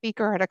a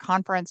speaker at a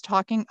conference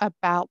talking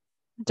about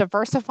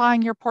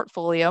diversifying your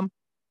portfolio.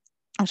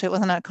 Actually, it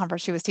wasn't a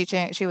conference she was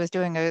teaching. She was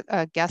doing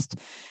a guest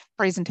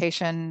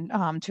presentation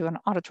to an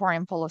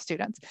auditorium full of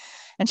students.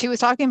 And she was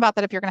talking about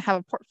that if you're going to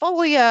have a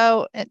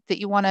portfolio that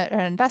you want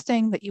to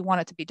investing, that you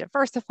want it to be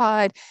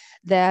diversified,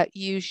 that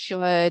you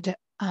should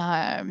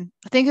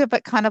think of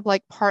it kind of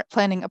like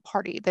planning a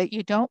party, that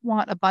you don't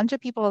want a bunch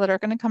of people that are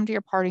going to come to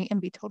your party and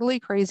be totally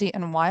crazy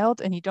and wild.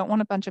 And you don't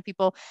want a bunch of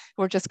people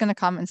who are just going to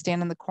come and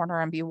stand in the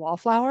corner and be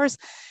wallflowers.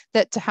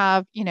 That to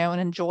have, an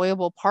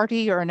enjoyable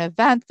party or an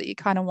event, that you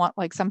kind of want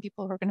like some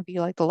people who are going to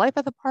be like the life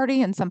of the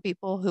party, and some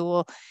people who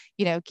will,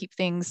 keep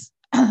things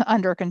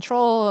under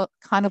control,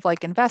 kind of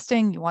like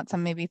investing. You want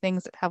some maybe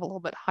things that have a little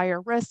bit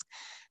higher risk,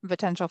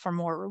 potential for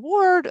more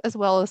reward, as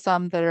well as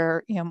some that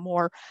are,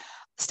 more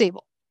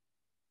stable.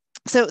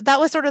 So that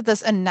was sort of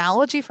this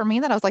analogy for me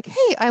that I was like,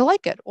 hey, I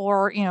like it.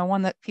 Or,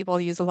 one that people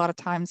use a lot of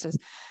times is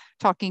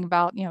talking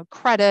about,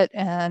 credit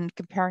and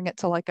comparing it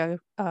to like a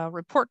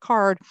report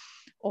card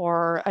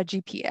or a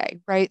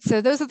GPA, right? So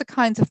those are the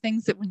kinds of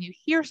things that when you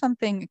hear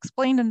something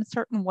explained in a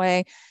certain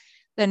way,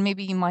 then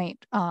maybe you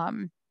might,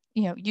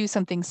 use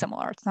something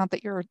similar. It's not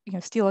that you're,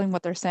 stealing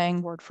what they're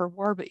saying word for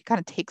word, but you kind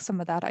of take some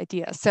of that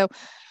idea. So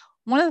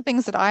one of the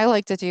things that I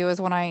like to do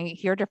is when I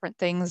hear different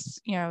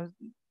things,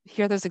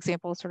 hear those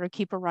examples, sort of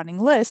keep a running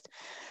list.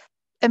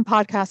 And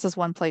podcast is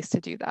one place to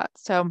do that.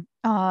 So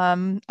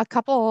a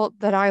couple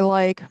that I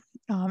like,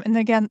 and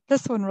again,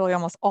 this one really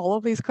almost all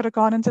of these could have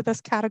gone into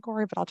this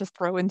category, but I'll just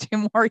throw in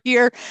two more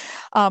here.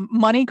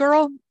 Money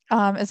Girl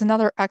is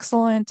another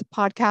excellent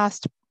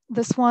podcast.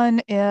 This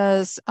one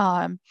is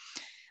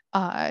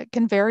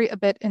can vary a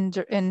bit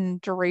in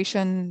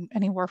duration,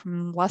 anywhere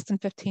from less than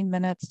 15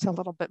 minutes to a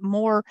little bit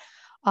more.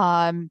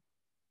 Um,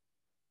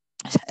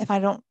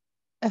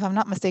 if I'm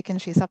not mistaken,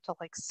 she's up to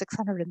like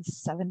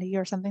 670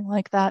 or something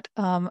like that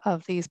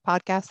of these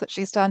podcasts that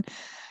she's done.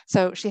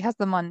 So she has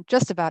them on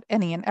just about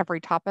any and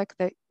every topic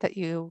that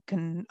you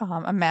can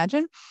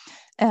imagine.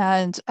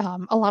 And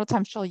a lot of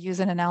times she'll use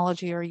an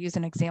analogy or use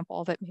an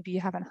example that maybe you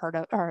haven't heard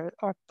of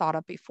or thought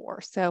of before.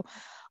 So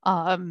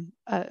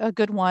a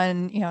good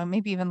one,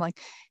 maybe even like,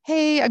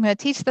 hey, I'm going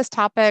to teach this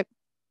topic.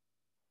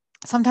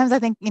 Sometimes I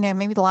think,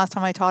 maybe the last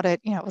time I taught it,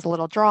 it was a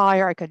little dry,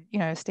 or I could,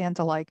 stand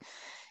to like,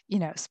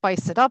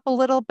 spice it up a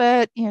little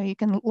bit. You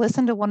can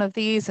listen to one of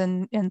these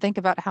and think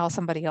about how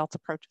somebody else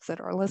approaches it,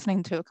 or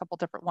listening to a couple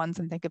different ones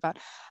and think about,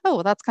 oh,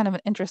 well, that's kind of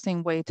an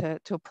interesting way to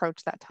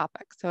approach that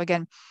topic. So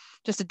again,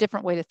 just a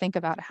different way to think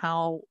about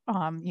how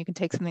you can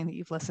take something that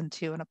you've listened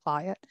to and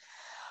apply it.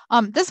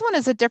 This one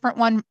is a different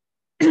one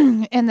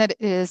in that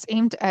it is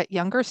aimed at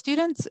younger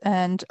students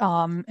and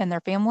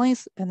their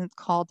families, and it's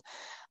called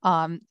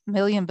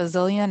Million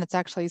Bazillion. It's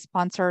actually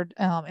sponsored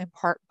in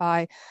part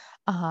by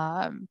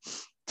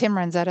Tim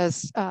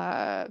Ranzetta's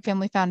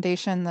Family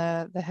Foundation,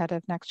 the head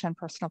of Next Gen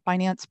Personal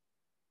Finance.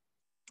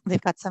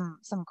 They've got some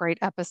great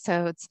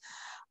episodes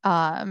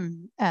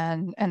and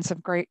some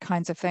great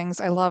kinds of things.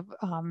 I love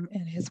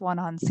in his one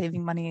on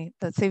saving money.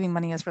 The saving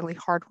money is really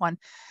hard one.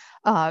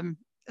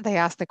 They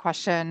asked the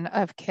question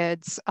of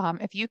kids,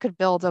 if you could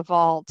build a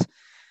vault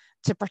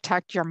to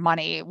protect your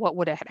money, what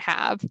would it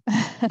have?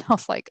 And I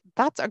was like,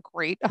 that's a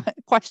great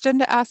question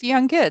to ask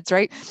young kids,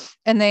 right?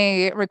 And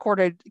they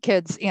recorded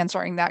kids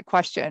answering that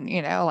question,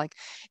 like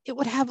it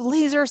would have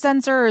laser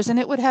sensors and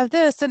it would have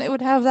this and it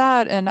would have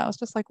that. And I was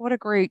just like, what a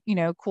great,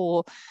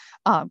 cool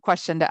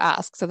question to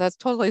ask. So that's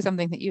totally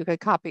something that you could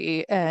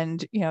copy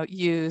and,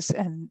 use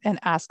and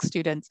ask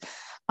students,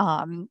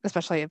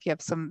 especially if you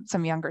have some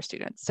younger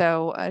students.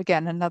 So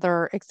again,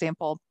 another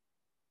example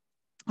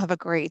of a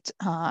great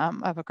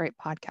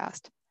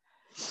podcast.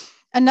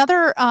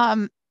 Another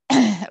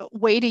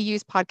way to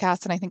use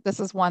podcasts, and I think this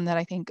is one that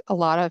I think a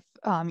lot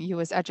of you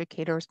as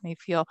educators may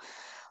feel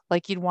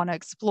like you'd want to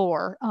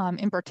explore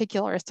in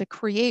particular is to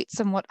create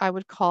some what I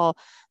would call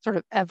sort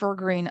of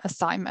evergreen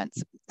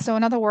assignments. So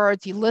in other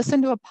words, you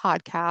listen to a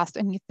podcast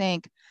and you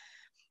think,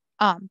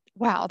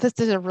 wow, this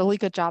did a really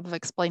good job of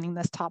explaining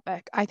this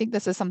topic. I think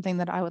this is something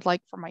that I would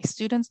like for my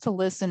students to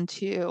listen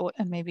to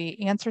and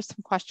maybe answer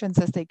some questions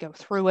as they go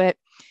through it,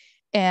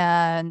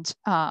 and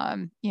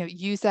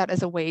use that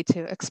as a way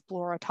to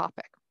explore a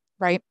topic,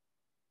 right?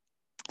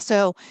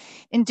 So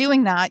in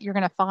doing that, you're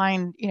going to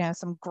find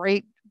some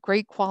great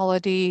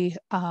quality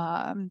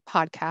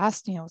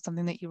podcast,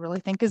 something that you really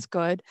think is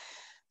good,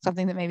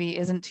 something that maybe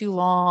isn't too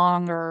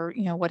long, or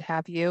what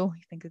have you.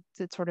 I think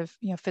it sort of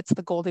fits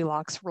the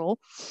Goldilocks rule.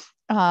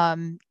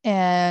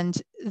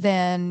 And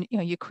then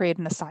you create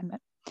an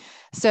assignment.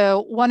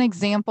 So one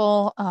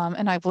example,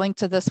 and I've linked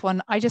to this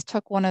one, I just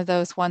took one of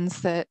those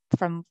ones that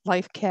from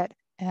Life Kit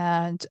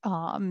and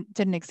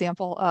did an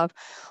example of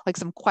like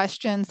some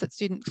questions that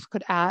students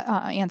could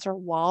answer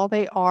while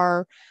they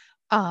are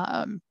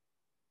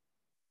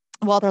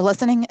while they're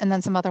listening, and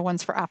then some other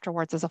ones for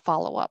afterwards as a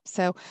follow-up.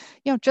 So,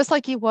 just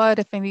like you would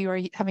if maybe you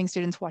were having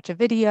students watch a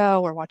video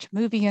or watch a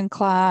movie in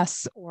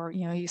class, or,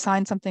 you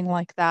sign something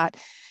like that,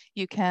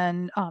 you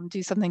can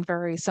do something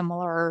very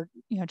similar,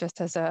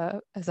 just as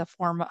a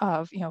form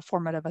of,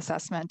 formative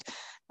assessment.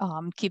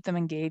 Keep them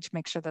engaged,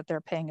 make sure that they're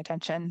paying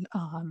attention,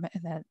 and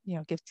then,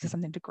 gives you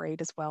something to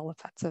grade as well if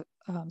that's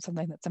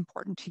something that's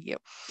important to you.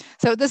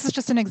 So this is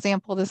just an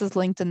example. This is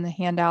linked in the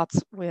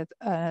handouts with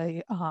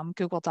a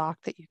Google Doc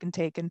that you can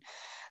take and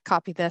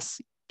copy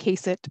this,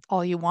 case it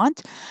all you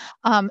want.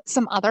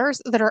 Some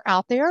others that are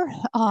out there,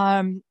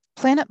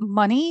 Planet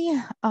Money,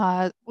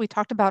 we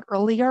talked about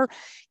earlier.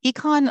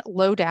 Econ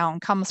Lowdown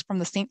comes from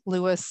the St.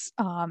 Louis,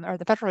 or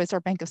the Federal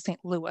Reserve Bank of St.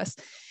 Louis,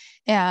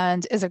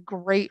 and is a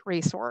great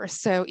resource.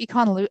 So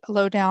Econ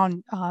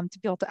Lowdown, to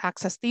be able to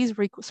access these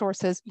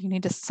resources, you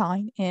need to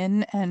sign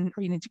in,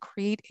 or you need to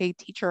create a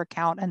teacher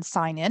account and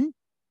sign in.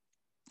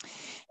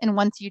 And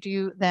once you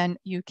do, then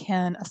you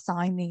can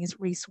assign these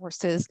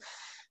resources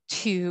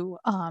to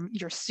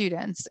your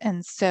students.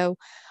 And so,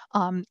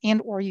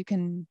 or you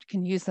can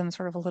use them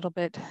sort of a little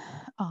bit,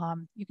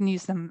 you can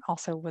use them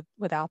also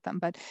without them.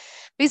 But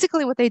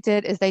basically what they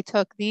did is they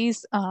took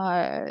these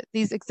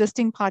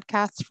existing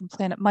podcasts from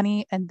Planet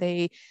Money, and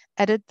they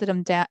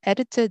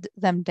edited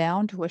them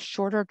down to a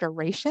shorter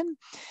duration,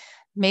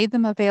 made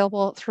them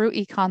available through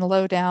Econ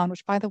Lowdown,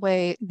 which, by the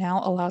way, now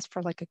allows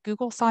for like a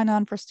Google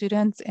sign-on for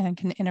students and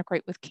can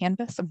integrate with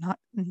Canvas. I'm not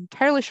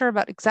entirely sure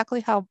about exactly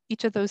how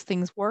each of those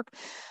things work,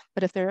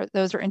 but if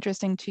those are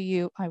interesting to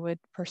you, I would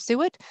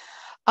pursue it.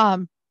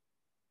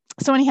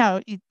 So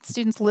anyhow,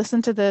 students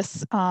listen to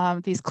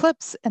these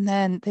clips, and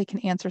then they can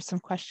answer some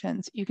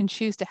questions. You can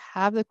choose to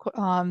have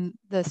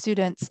the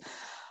students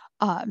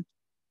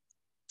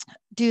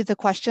do the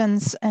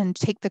questions and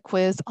take the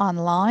quiz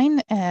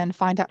online and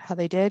find out how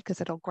they did,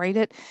 because it'll grade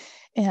it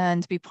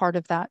and be part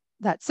of that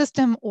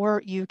system.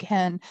 Or you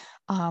can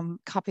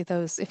copy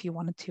those if you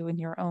wanted to in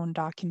your own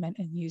document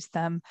and use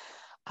them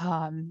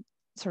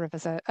sort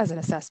of as an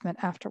assessment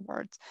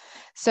afterwards.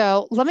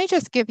 So let me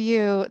just give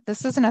you,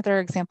 this is another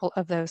example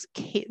of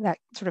that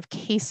sort of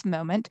case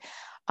moment.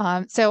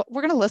 So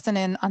we're going to listen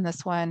in on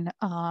this one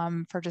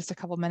for just a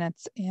couple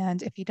minutes.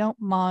 And if you don't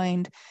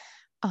mind,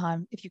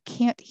 if you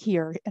can't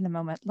hear in a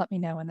moment, let me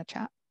know in the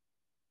chat.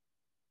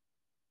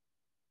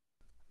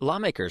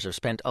 Lawmakers have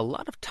spent a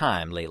lot of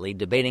time lately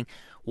debating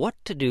what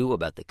to do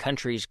about the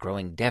country's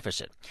growing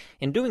deficit.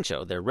 In doing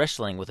so, they're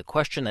wrestling with a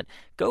question that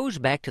goes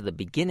back to the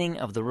beginning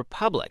of the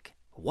Republic.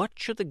 What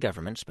should the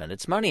government spend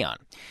its money on?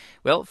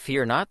 Well,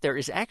 fear not, there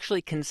is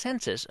actually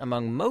consensus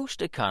among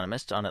most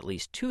economists on at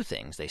least two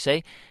things. They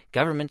say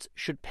governments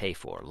should pay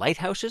for: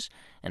 lighthouses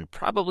and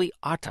probably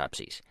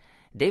autopsies.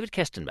 David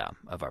Kestenbaum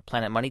of our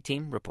Planet Money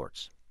team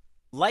reports.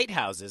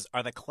 Lighthouses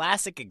are the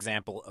classic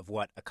example of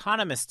what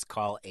economists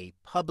call a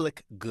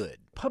public good.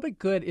 Public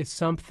good is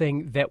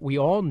something that we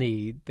all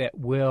need, that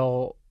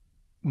will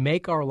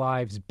make our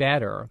lives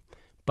better,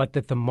 but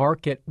that the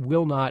market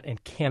will not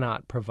and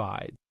cannot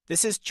provide.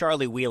 This is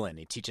Charlie Whelan.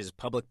 He teaches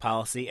public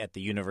policy at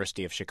the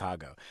University of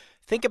Chicago.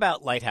 Think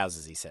about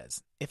lighthouses, he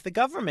says. If the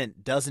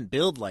government doesn't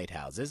build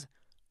lighthouses,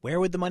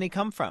 where would the money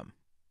come from?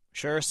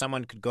 Sure,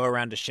 someone could go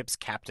around to ship's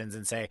captains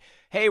and say,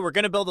 hey, we're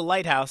going to build a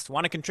lighthouse.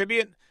 Want to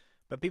contribute?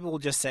 But people will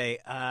just say,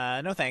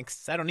 no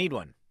thanks, I don't need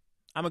one.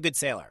 I'm a good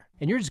sailor.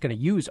 And you're just going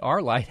to use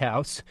our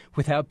lighthouse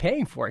without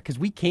paying for it, because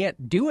we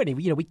can't do any.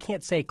 We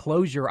can't say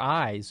close your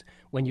eyes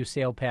when you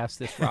sail past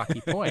this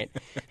rocky point.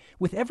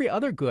 With every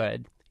other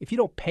good, if you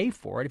don't pay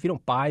for it, if you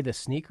don't buy the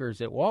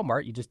sneakers at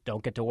Walmart, you just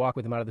don't get to walk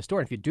with them out of the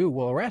store. And if you do,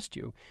 we'll arrest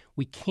you.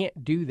 We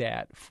can't do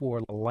that for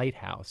a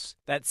lighthouse.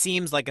 That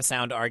seems like a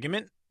sound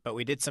argument, but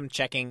we did some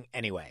checking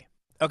anyway.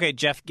 Okay,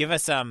 Jeff, give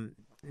us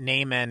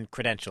name and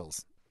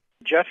credentials.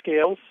 Jeff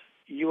Gales,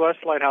 U.S.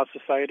 Lighthouse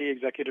Society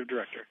Executive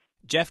Director.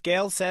 Jeff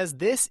Gales says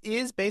this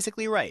is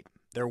basically right.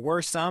 There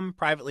were some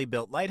privately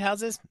built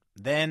lighthouses.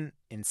 Then,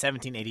 in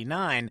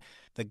 1789,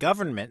 the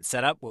government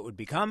set up what would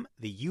become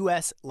the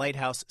U.S.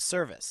 Lighthouse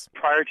Service.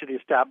 Prior to the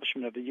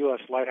establishment of the U.S.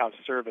 Lighthouse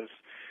Service,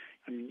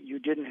 I mean, you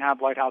didn't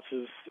have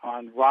lighthouses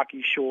on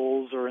rocky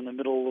shoals or in the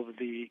middle of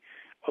the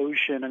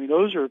ocean. I mean,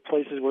 those are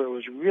places where it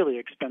was really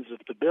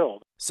expensive to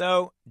build.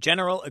 So,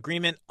 general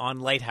agreement on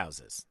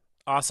lighthouses.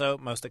 Also,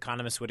 most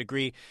economists would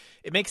agree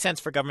it makes sense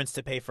for governments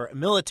to pay for a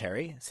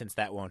military, since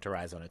that won't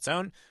arise on its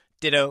own.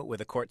 Ditto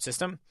with a court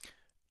system.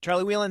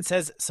 Charlie Whelan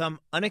says some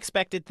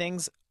unexpected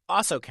things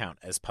also count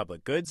as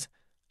public goods,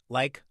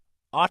 like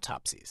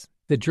autopsies.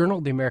 The Journal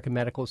of the American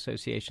Medical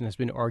Association has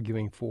been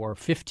arguing for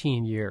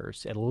 15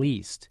 years at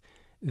least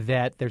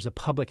that there's a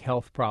public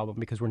health problem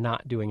because we're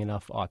not doing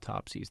enough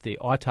autopsies. The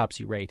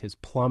autopsy rate has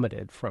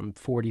plummeted from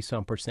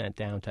 40-some%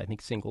 down to, I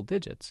think, single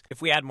digits.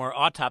 If we had more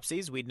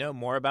autopsies, we'd know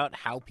more about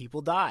how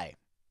people die.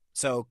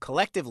 So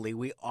collectively,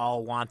 we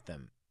all want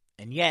them.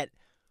 And yet,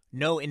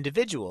 no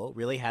individual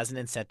really has an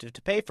incentive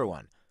to pay for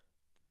one.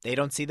 They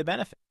don't see the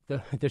benefit.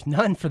 There's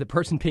none for the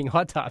person being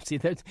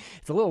autopsied.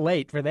 It's a little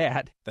late for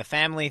that. The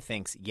family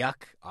thinks,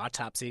 yuck,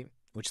 autopsy,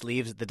 which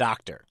leaves the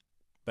doctor.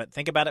 But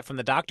think about it from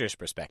the doctor's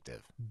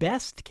perspective.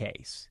 Best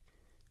case,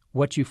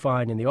 what you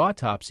find in the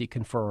autopsy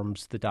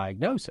confirms the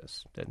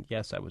diagnosis. Then,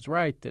 yes, I was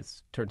right.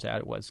 This turns out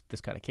it was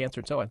this kind of cancer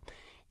and so on.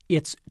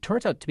 It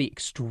turns out to be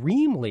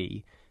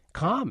extremely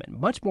common,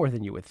 much more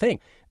than you would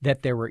think,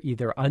 that there were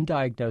either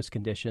undiagnosed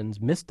conditions,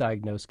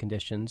 misdiagnosed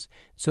conditions.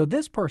 So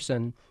this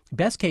person,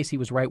 best case, he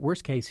was right.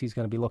 Worst case, he's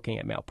going to be looking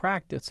at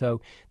malpractice. So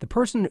the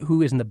person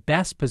who is in the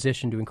best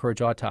position to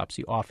encourage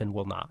autopsy often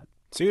will not.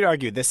 So you'd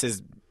argue this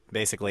is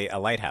basically a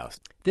lighthouse.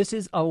 This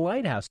is a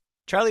lighthouse.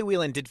 Charlie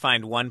Whelan did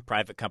find one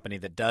private company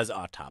that does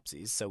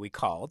autopsies, so we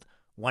called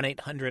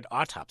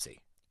 1-800-AUTOPSY.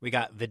 We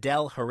got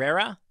Vidal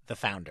Herrera, the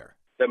founder.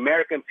 The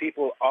American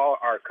people are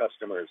our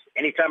customers.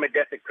 Anytime a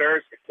death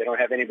occurs, if they don't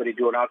have anybody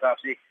do an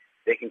autopsy,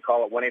 they can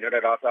call it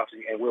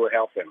 1-800-AUTOPSY and we will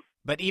help them.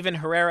 But even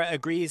Herrera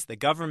agrees the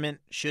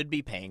government should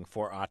be paying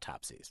for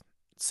autopsies.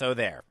 So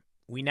there.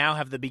 We now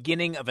have the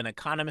beginning of an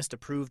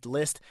economist-approved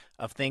list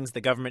of things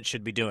the government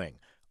should be doing.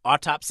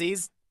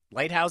 Autopsies,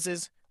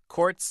 lighthouses,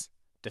 courts,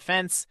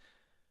 defense.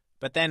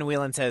 But then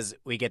Whelan says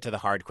we get to the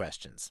hard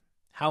questions.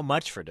 How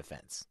much for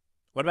defense?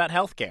 What about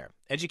healthcare,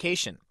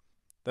 education?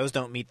 Those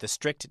don't meet the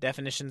strict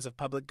definitions of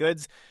public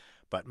goods,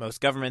 but most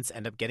governments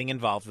end up getting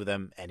involved with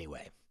them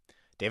anyway.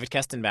 David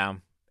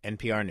Kestenbaum,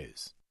 NPR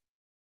News.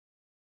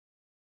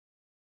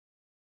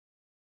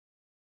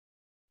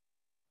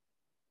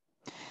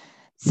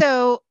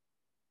 So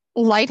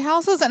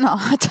lighthouses and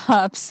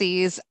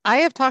autopsies, I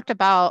have talked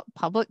about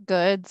public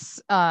goods,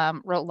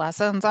 wrote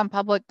lessons on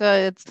public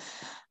goods.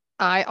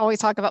 I always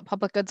talk about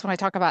public goods when I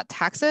talk about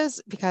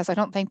taxes, because I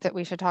don't think that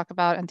we should talk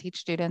about and teach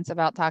students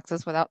about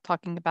taxes without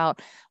talking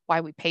about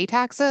why we pay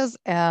taxes.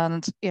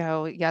 And,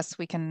 yes,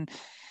 we can,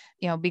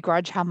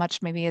 begrudge how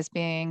much maybe is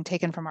being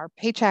taken from our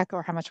paycheck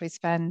or how much we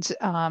spend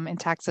in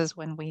taxes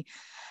when we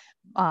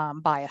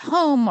buy a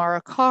home or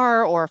a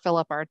car or fill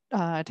up our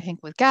tank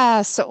with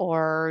gas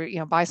or,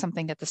 buy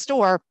something at the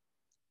store.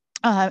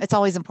 It's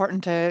always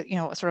important to,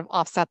 sort of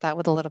offset that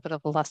with a little bit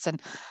of a lesson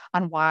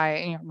on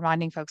why,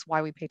 reminding folks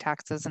why we pay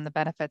taxes and the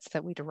benefits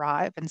that we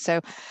derive. And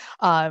so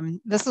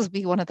this will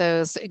be one of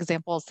those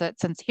examples that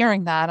since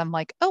hearing that, I'm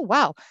like, oh,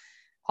 wow,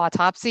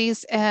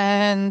 autopsies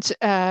and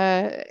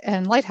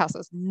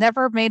lighthouses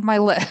never made my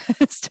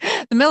list.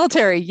 The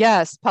military,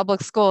 yes.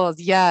 Public schools,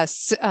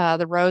 yes.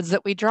 The roads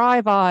that we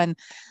drive on,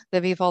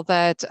 the people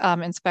that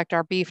inspect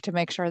our beef to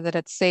make sure that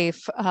it's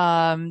safe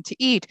to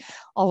eat.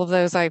 All of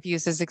those I've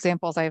used as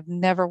examples. I've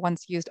never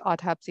once used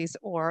autopsies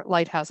or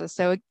lighthouses.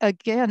 So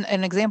again,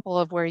 an example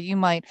of where you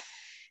might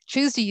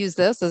choose to use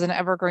this as an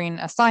evergreen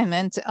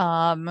assignment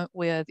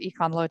with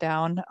Econ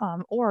Lowdown,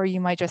 or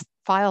you might just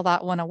file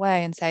that one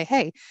away and say,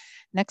 hey,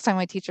 next time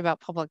I teach about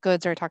public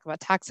goods or I talk about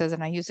taxes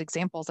and I use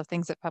examples of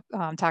things that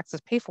taxes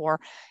pay for,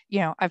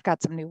 I've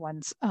got some new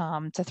ones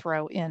to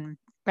throw in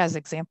as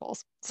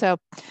examples. So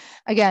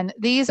again,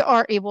 these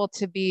are able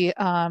to be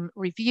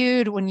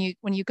reviewed when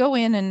you go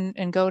in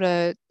and go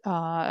to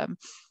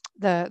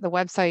the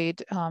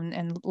website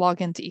and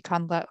log into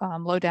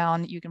Econ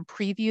Lowdown. You can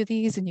preview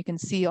these and you can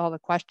see all the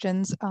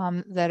questions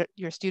that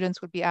your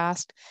students would be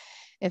asked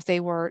if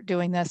they were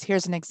doing this.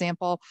 Here's an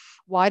example.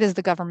 Why does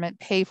the government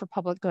pay for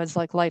public goods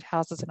like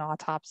lighthouses and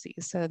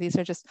autopsies? So these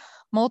are just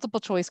multiple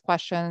choice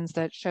questions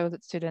that show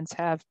that students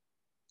have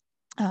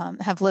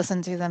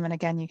listened to them. And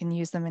again, you can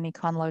use them in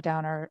Econ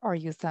Lowdown or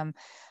use them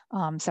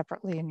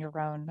separately in your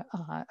own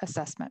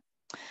assessment.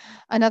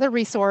 Another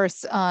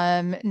resource,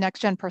 Next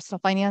Gen Personal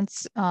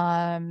Finance, they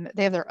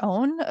have their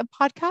own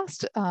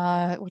podcast,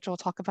 which we'll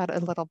talk about a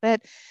little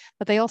bit,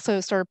 but they also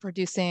started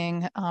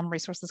producing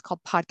resources called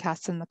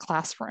Podcasts in the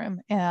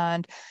Classroom.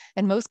 And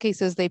in most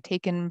cases, they've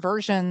taken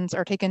versions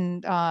or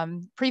taken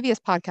previous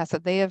podcasts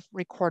that they have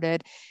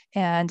recorded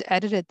and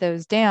edited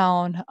those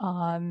down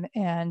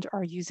and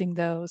are using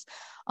those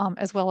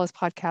as well as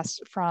podcasts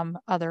from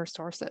other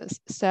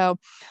sources. So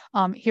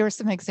here are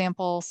some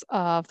examples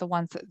of the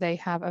ones that they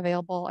have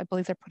available. I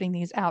believe they're putting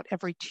these out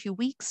every 2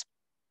 weeks.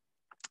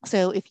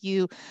 So if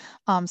you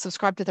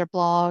subscribe to their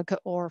blog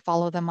or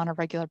follow them on a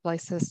regular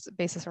basis,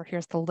 or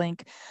here's the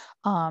link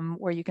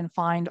where you can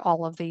find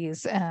all of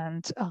these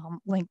and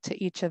link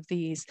to each of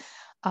these.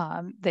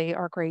 They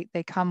are great.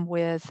 They come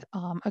with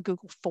a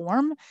Google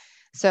form.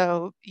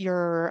 So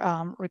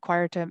you're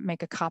required to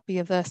make a copy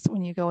of this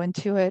when you go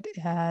into it.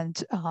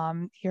 And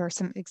here are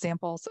some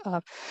examples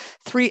of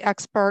three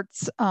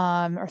excerpts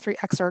of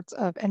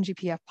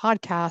NGPF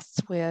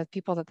podcasts with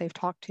people that they've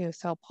talked to.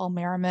 So Paul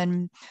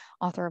Merriman,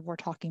 author of We're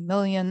Talking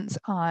Millions,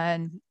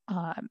 on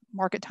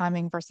market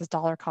timing versus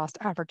dollar cost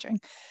averaging.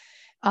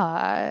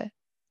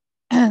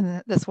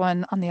 This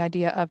one on the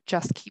idea of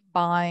just keep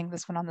buying,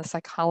 this one on the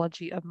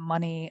psychology of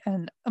money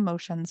and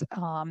emotions,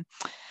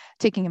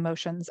 taking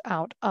emotions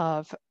out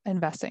of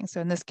investing. So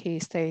in this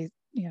case, they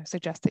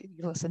suggest that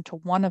you listen to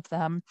one of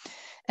them,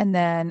 and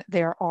then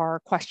there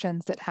are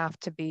questions that have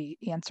to be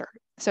answered.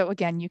 So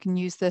again, you can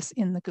use this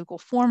in the Google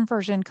form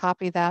version,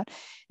 copy that,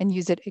 and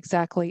use it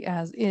exactly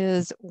as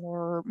is,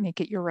 or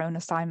make it your own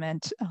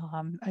assignment.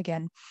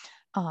 Again,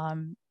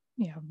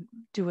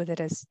 do with it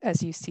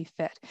as you see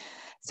fit.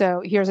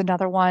 So here's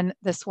another one.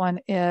 This one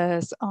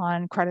is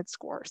on credit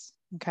scores.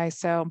 Okay,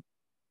 so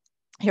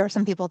here are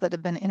some people that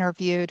have been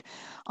interviewed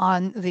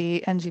on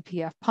the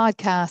NGPF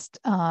podcast.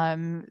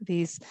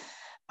 These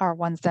are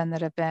ones then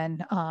that have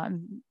been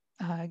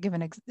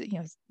given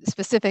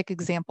specific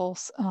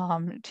examples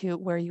to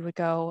where you would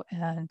go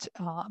and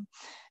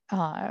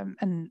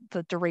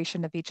the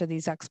duration of each of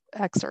these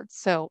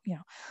excerpts. So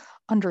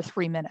under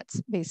 3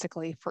 minutes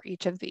basically for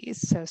each of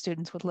these. So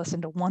students would listen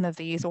to one of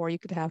these, or you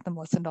could have them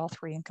listen to all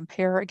three and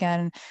compare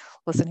again,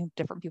 listening to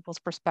different people's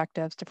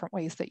perspectives, different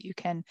ways that you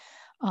can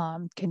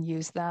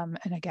use them,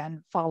 and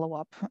again follow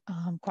up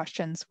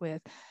questions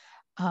with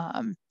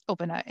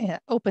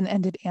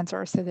open-ended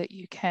answers so that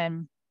you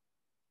can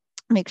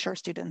make sure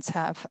students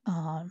have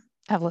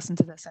listened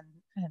to this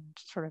and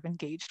sort of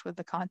engaged with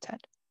the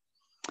content.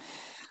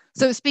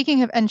 So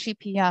speaking of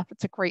NGPF,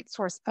 it's a great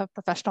source of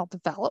professional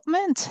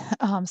development.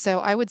 So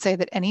I would say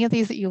that any of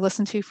these that you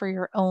listen to for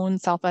your own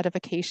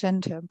self-edification,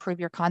 to improve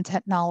your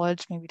content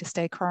knowledge, maybe to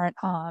stay current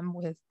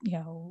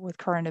with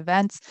current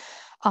events,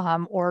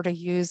 or to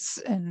use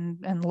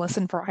and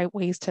listen for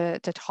ways to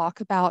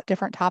talk about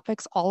different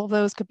topics, all of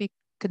those could be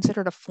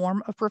considered a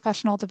form of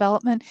professional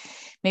development.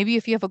 Maybe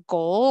if you have a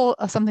goal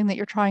of something that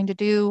you're trying to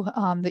do,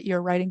 that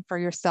you're writing for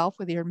yourself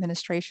with your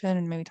administration,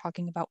 and maybe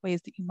talking about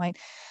ways that you might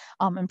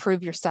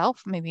improve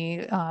yourself,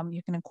 maybe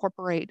you can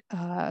incorporate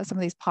some of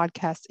these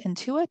podcasts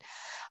into it.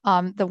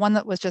 The one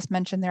that was just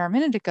mentioned there a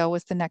minute ago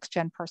was the Next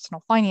Gen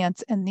Personal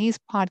Finance, and these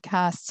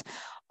podcasts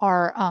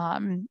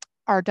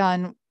are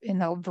done in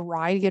a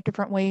variety of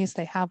different ways.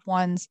 They have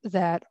ones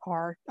that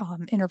are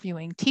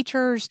interviewing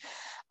teachers.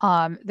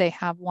 They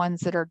have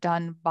ones that are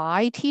done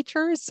by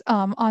teachers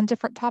on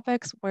different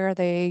topics, where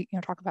they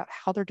talk about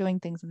how they're doing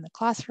things in the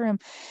classroom.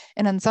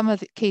 And in some of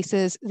the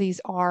cases,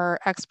 these are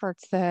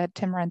experts that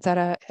Tim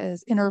Ranzetta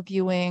is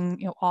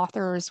interviewing,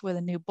 authors with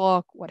a new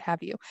book, what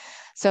have you.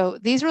 So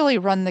these really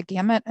run the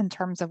gamut in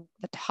terms of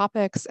the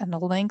topics and the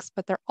links,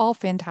 but they're all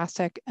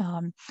fantastic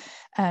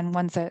and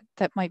ones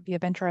that might be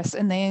of interest.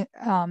 And they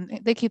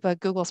keep a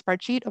Google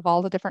spreadsheet of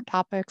all the different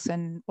topics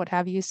and what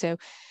have you. So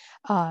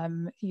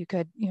you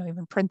could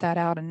even print that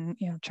out and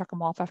check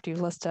them off after you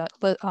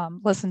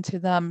listen to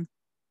them,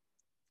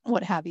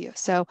 what have you.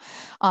 So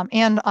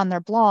and on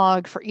their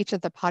blog for each of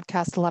the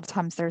podcasts, a lot of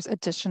times there's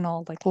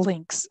additional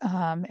links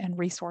and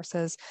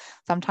resources,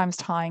 sometimes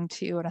tying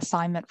to an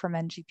assignment from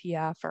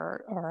NGPF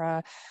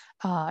or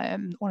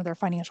one of their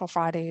Financial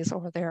Fridays,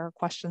 or their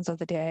questions of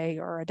the day,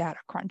 or a data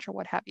crunch, or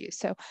what have you.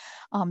 So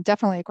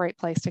definitely a great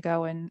place to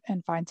go and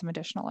find some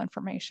additional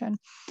information.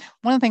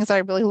 One of the things that I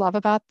really love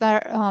about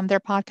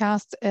their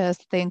podcasts is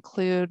they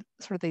include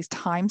sort of these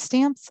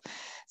timestamps.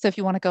 So if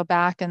you want to go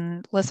back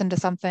and listen to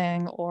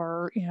something,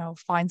 or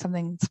find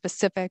something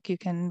specific, you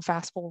can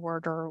fast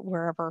forward or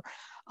wherever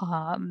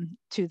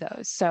to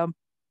those. So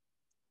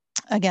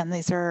again,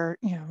 these are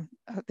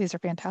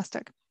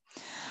fantastic.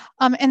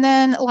 And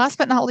then last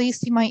but not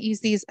least, you might use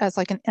these as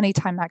an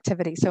anytime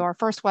activity. So our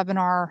first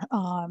webinar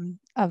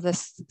of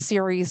this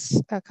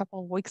series a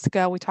couple of weeks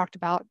ago, we talked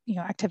about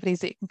activities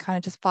that you can kind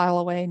of just file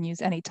away and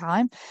use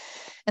anytime.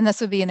 And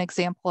this would be an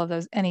example of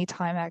those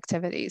anytime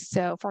activities.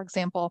 So for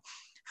example,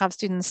 have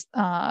students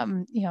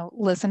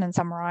listen to and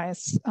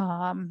summarize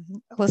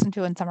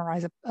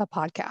a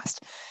podcast.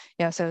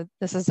 So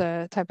this is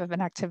a type of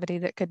an activity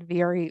that could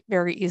very,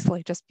 very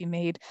easily just be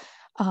made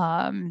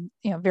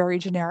very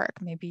generic.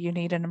 Maybe you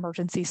need an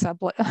emergency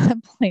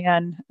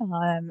plan,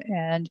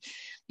 and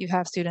you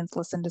have students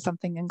listen to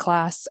something in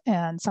class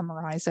and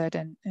summarize it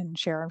and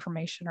share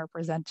information or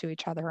present to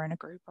each other in a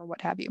group or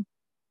what have you.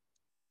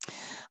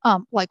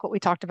 Like what we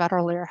talked about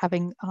earlier,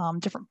 having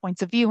different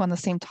points of view on the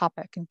same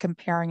topic and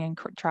comparing and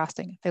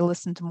contrasting. If they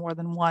listen to more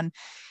than one,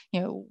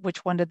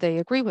 which one did they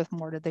agree with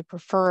more? Did they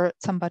prefer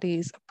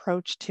somebody's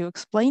approach to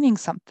explaining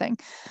something?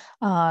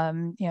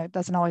 It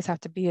doesn't always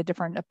have to be a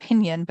different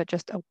opinion, but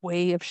just a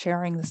way of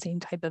sharing the same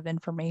type of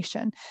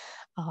information.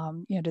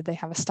 Did they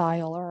have a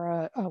style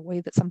or a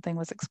way that something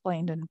was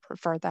explained and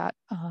prefer that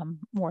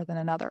more than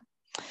another?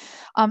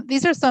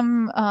 These are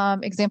some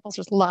examples.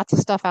 There's lots of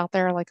stuff out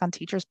there, like on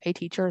Teachers Pay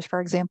Teachers, for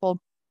example.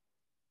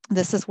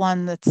 This is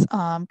one that's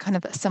kind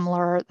of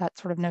similar, that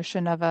sort of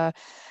notion of a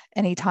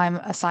anytime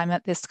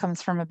assignment. This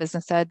comes from a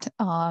business ed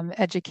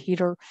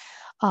educator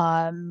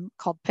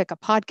called Pick a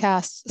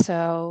Podcast.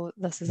 So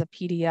this is a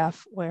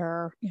PDF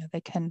where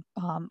they can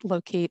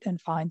locate and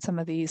find some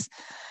of these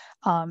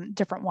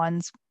different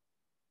ones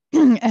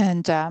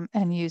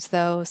and use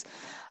those.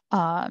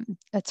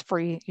 It's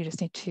free. You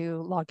just need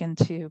to log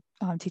into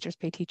Teachers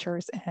Pay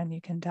Teachers, and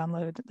you can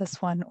download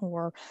this one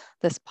or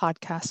this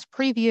podcast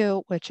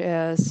preview, which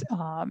is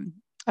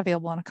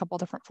available in a couple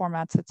different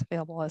formats. It's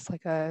available as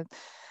like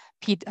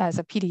as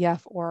a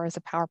PDF or as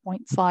a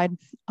PowerPoint slide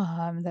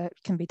that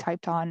can be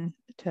typed on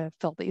to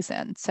fill these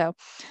in. So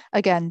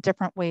again,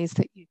 different ways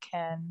that you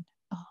can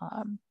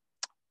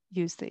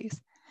use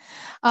these.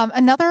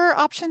 Another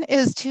option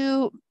is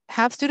to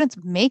have students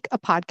make a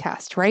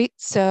podcast, right?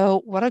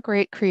 So what a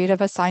great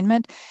creative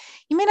assignment.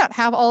 You may not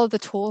have all of the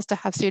tools to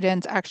have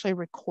students actually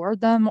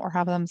record them or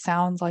have them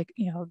sound like,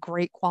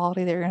 great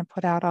quality that you're going to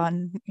put out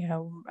on,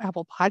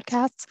 Apple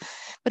Podcasts,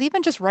 but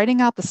even just writing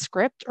out the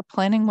script or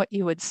planning what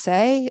you would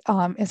say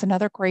is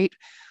another great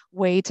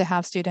way to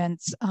have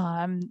students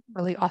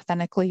really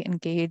authentically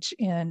engage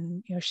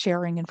in,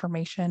 sharing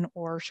information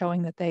or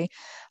showing that they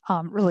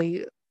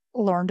really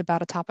learned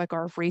about a topic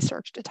or have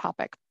researched a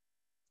topic.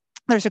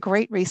 There's a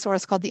great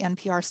resource called the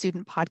NPR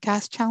Student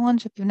Podcast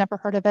Challenge. If you've never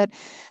heard of it,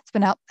 it's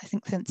been out, I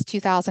think, since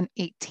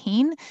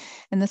 2018.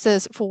 And this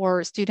is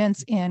for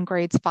students in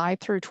grades 5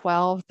 through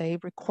 12. They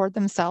record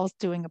themselves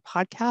doing a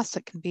podcast.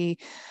 It can be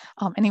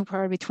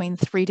anywhere between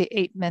 3 to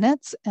 8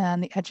 minutes,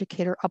 and the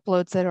educator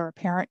uploads it, or a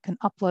parent can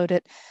upload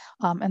it,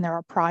 and there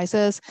are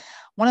prizes.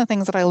 One of the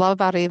things that I love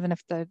about it, even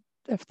if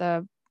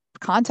the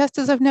contest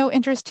is of no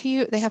interest to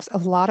you, they have a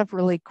lot of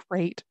really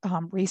great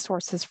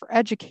resources for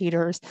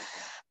educators.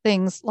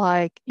 Things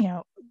like,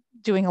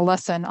 doing a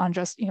lesson on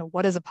just,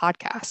 what is a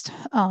podcast?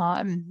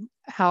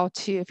 How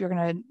to, if you're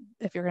going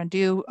to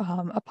do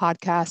a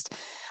podcast,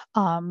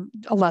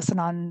 a lesson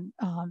on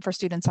for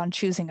students on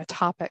choosing a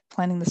topic,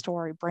 planning the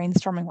story,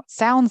 brainstorming what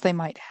sounds they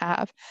might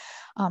have,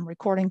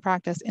 recording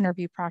practice,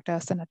 interview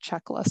practice, and a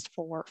checklist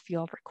for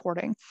field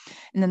recording.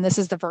 And then this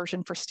is the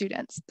version for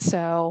students.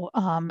 So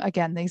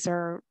again, these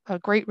are a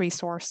great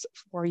resource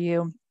for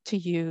you to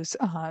use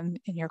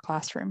in your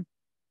classroom.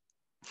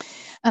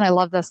 And I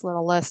love this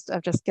little list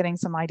of just getting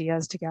some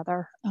ideas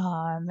together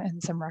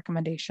and some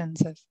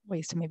recommendations of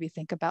ways to maybe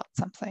think about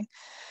something.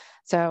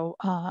 So,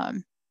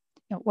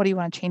 what do you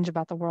want to change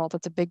about the world?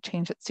 It's a big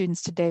change that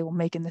students today will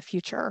make in the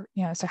future.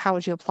 So how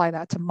would you apply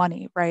that to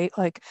money, right?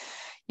 Like,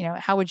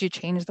 how would you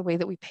change the way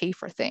that we pay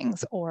for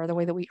things, or the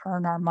way that we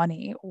earn our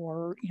money,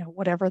 or,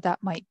 whatever that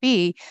might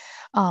be,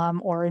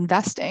 or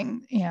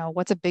investing?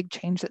 What's a big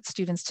change that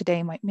students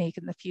today might make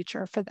in the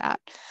future for that?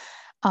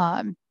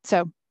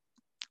 So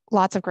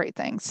lots of great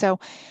things.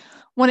 So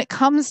when it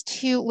comes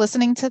to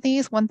listening to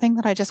these, one thing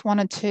that I just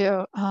wanted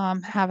to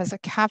have as a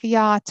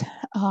caveat,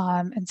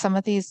 and some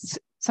of these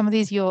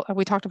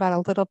we talked about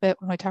a little bit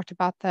when we talked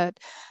about that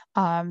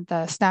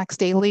the Snacks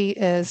Daily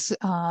was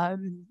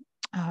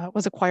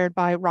acquired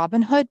by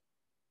Robinhood,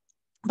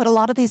 but a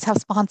lot of these have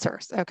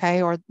sponsors,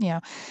 okay, or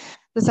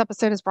this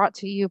episode is brought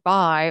to you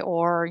by,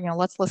 or,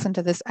 let's listen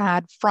to this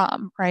ad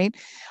from, right?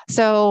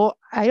 So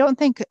I don't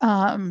think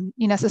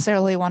you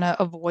necessarily want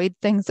to avoid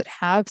things that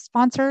have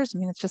sponsors. I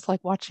mean, it's just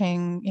like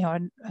watching,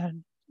 a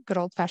good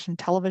old-fashioned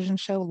television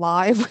show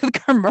live with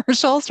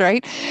commercials,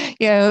 right?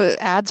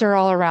 Ads are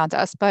all around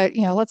us, but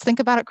let's think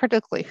about it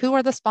critically. Who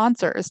are the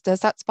sponsors? Does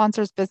that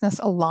sponsor's business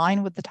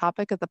align with the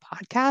topic of the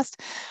podcast?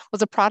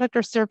 Was a product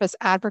or service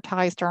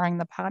advertised during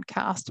the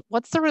podcast?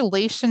 What's the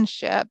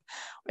relationship,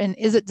 and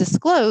is it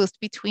disclosed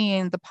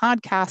between the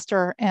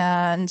podcaster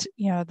and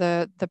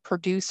the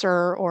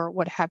producer or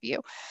what have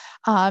you?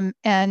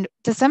 And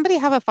does somebody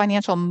have a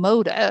financial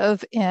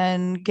motive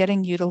in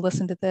getting you to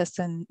listen to this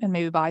and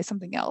maybe buy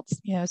something else?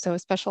 So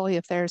especially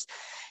if there's,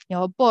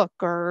 a book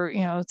or,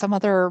 some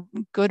other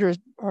good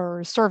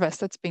or service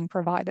that's being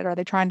provided, are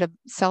they trying to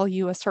sell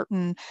you a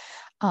certain,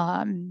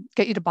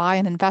 get you to buy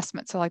an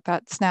investment? So like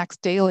that Snacks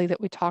Daily that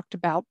we talked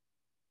about.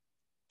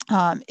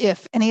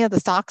 If any of the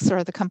stocks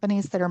or the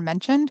companies that are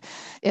mentioned,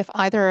 if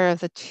either of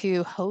the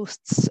two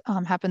hosts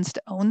happens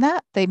to own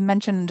that, they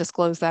mention and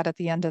disclose that at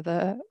the end of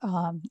the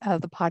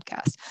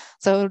podcast.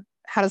 So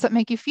how does that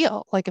make you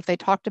feel? Like if they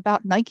talked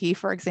about Nike,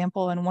 for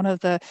example, and one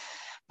of the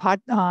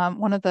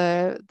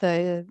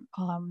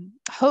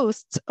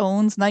hosts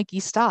owns Nike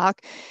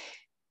stock,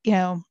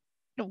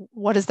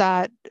 what is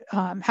that?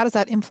 How does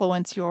that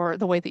influence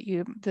the way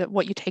that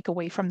what you take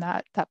away from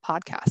that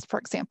podcast, for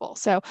example?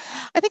 So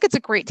I think it's a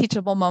great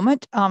teachable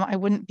moment. I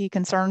wouldn't be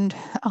concerned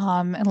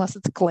unless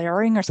it's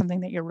glaring or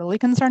something that you're really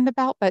concerned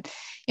about. But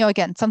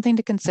again, something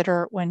to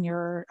consider when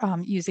you're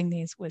using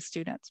these with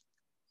students.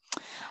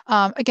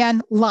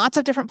 Again, lots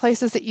of different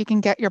places that you can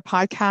get your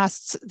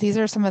podcasts. These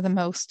are some of the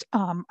most,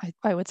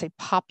 I would say,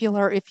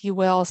 popular, if you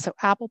will. So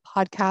Apple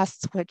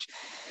Podcasts, which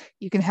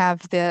you can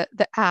have the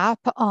app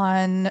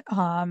on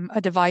a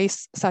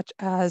device such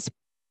as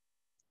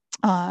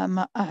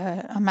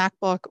a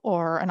MacBook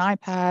or an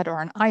iPad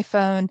or an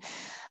iPhone,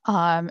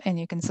 and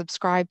you can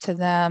subscribe to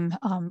them.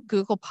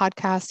 Google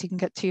Podcasts you can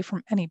get to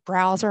from any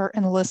browser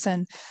and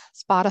listen.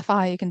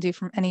 Spotify you can do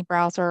from any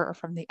browser or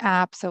from the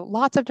app. So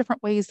lots of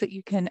different ways that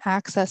you can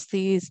access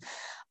these,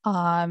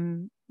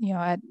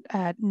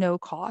 at no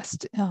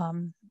cost.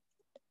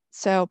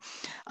 So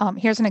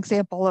here's an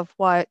example of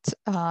what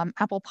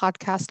Apple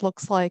Podcast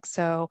looks like.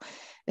 So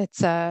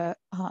it's an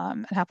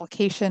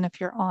application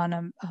if you're on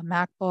a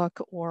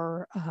MacBook,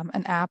 or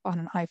an app on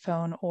an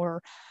iPhone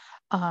or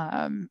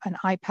an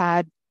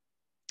iPad.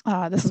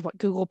 This is what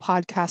Google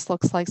Podcast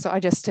looks like. So I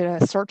just did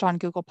a search on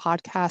Google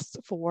Podcasts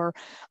for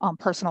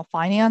personal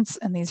finance,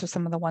 and these are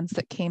some of the ones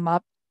that came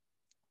up.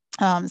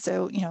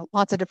 So,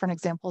 lots of different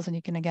examples, and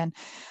you can, again,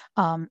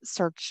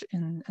 search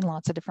in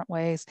lots of different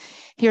ways.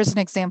 Here's an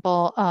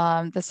example.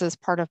 This is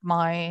part of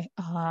my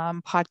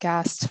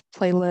podcast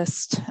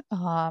playlist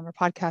or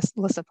podcast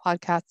list of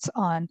podcasts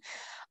on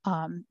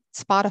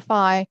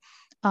Spotify.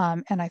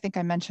 And I think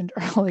I mentioned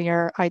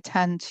earlier, I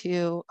tend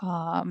to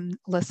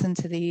listen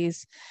to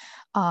these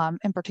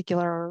in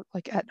particular,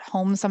 like at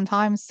home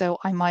sometimes. So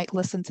I might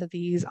listen to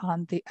these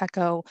on the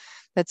Echo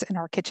that's in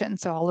our kitchen.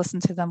 So I'll listen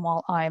to them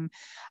while I'm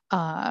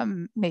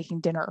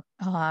making dinner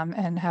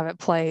and have it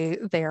play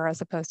there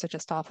as opposed to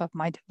just off of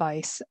my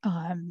device.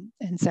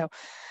 And so,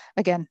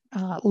 again,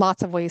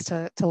 lots of ways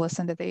to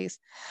listen to these.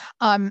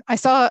 I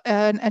saw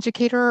an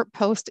educator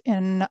post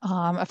in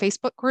a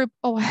Facebook group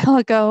a while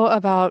ago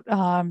about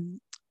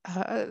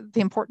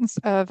the importance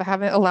of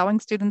allowing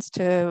students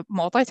to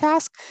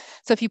multitask.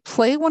 So if you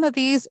play one of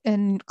these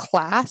in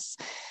class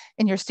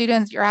and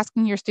you're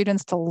asking your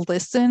students to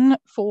listen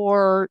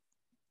for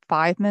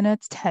 5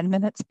 minutes, 10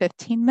 minutes,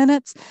 15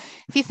 minutes.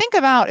 If you think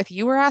about if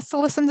you were asked to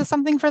listen to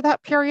something for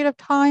that period of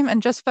time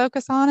and just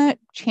focus on it,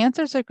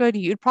 chances are good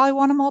you'd probably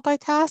want to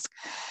multitask.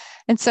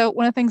 And so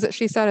one of the things that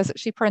she said is that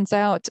she prints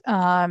out,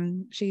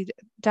 she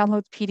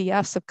downloads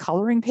PDFs of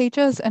coloring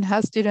pages and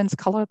has students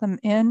color them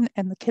in,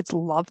 and the kids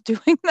love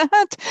doing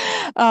that.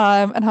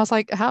 And I was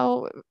like,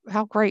 how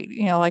great,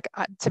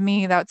 to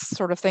me, that's the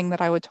sort of thing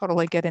that I would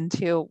totally get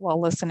into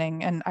while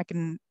listening, and I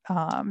can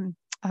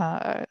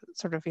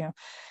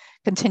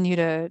continue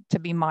to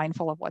be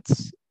mindful of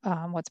what's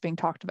being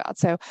talked about.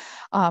 So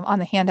on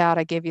the handout,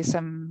 I gave you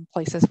some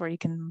places where you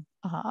can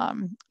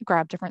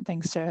grab different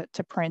things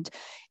to print,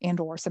 and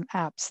or some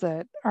apps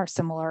that are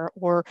similar,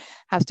 or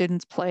have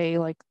students play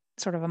like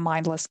sort of a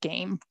mindless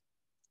game.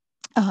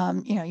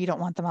 You don't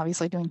want them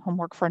obviously doing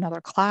homework for another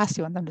class.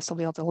 You want them to still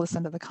be able to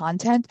listen to the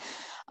content.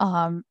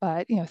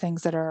 But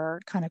things that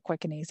are kind of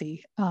quick and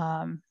easy,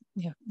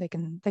 they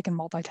can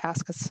multitask,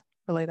 because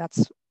really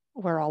that's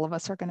where all of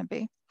us are going to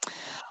be.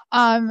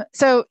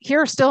 So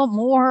here are still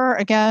more.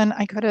 Again,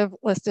 I could have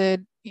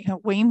listed,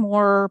 way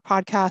more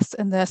podcasts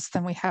in this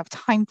than we have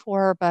time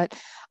for, but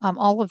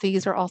all of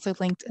these are also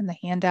linked in the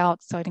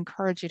handout. So I'd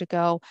encourage you to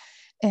go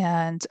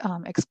and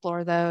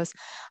explore those.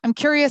 I'm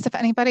curious if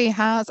anybody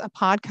has a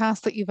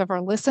podcast that you've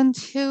ever listened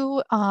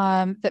to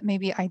that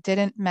maybe I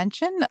didn't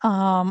mention,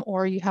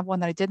 or you have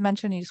one that I did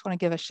mention, you just want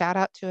to give a shout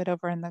out to it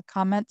over in the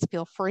comments,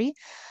 feel free.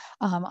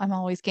 I'm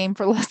always game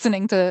for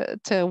listening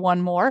to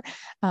one more.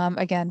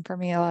 Again, for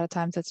me, a lot of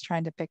times it's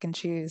trying to pick and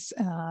choose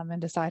and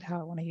decide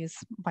how I want to use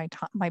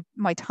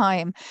my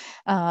time.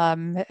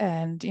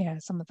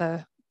 And some of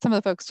the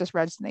folks just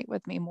resonate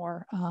with me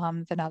more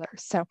than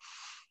others. So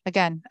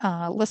again,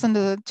 listen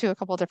to a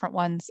couple of different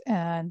ones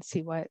and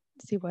see what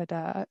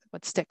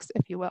sticks,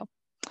 if you will.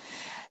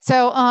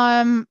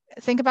 So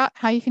think about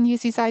how you can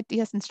use these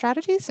ideas and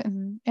strategies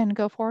and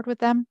go forward with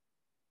them.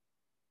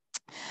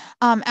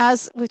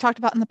 As we talked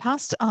about in the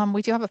past,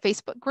 we do have a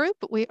Facebook group.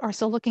 We are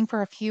still looking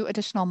for a few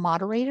additional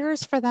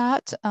moderators for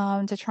that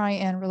to try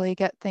and really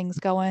get things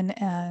going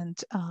and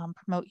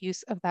promote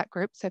use of that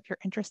group. So if you're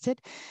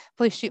interested,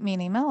 please shoot me an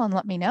email and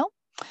let me know.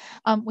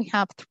 We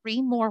have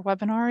 3 more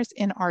webinars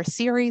in our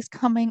series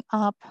coming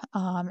up,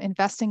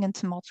 Investing in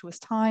Tumultuous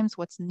Times,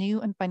 What's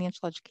New in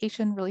Financial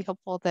Education. Really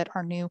hopeful that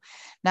our new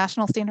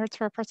national standards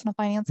for personal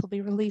finance will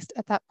be released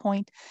at that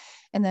point.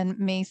 And then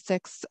May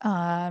 6th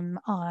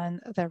on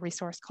the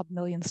resource called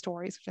Million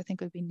Stories, which I think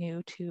would be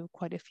new to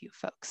quite a few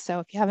folks. So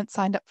if you haven't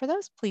signed up for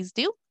those, please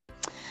do.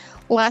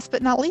 Last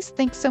but not least,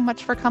 thanks so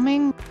much for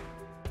coming.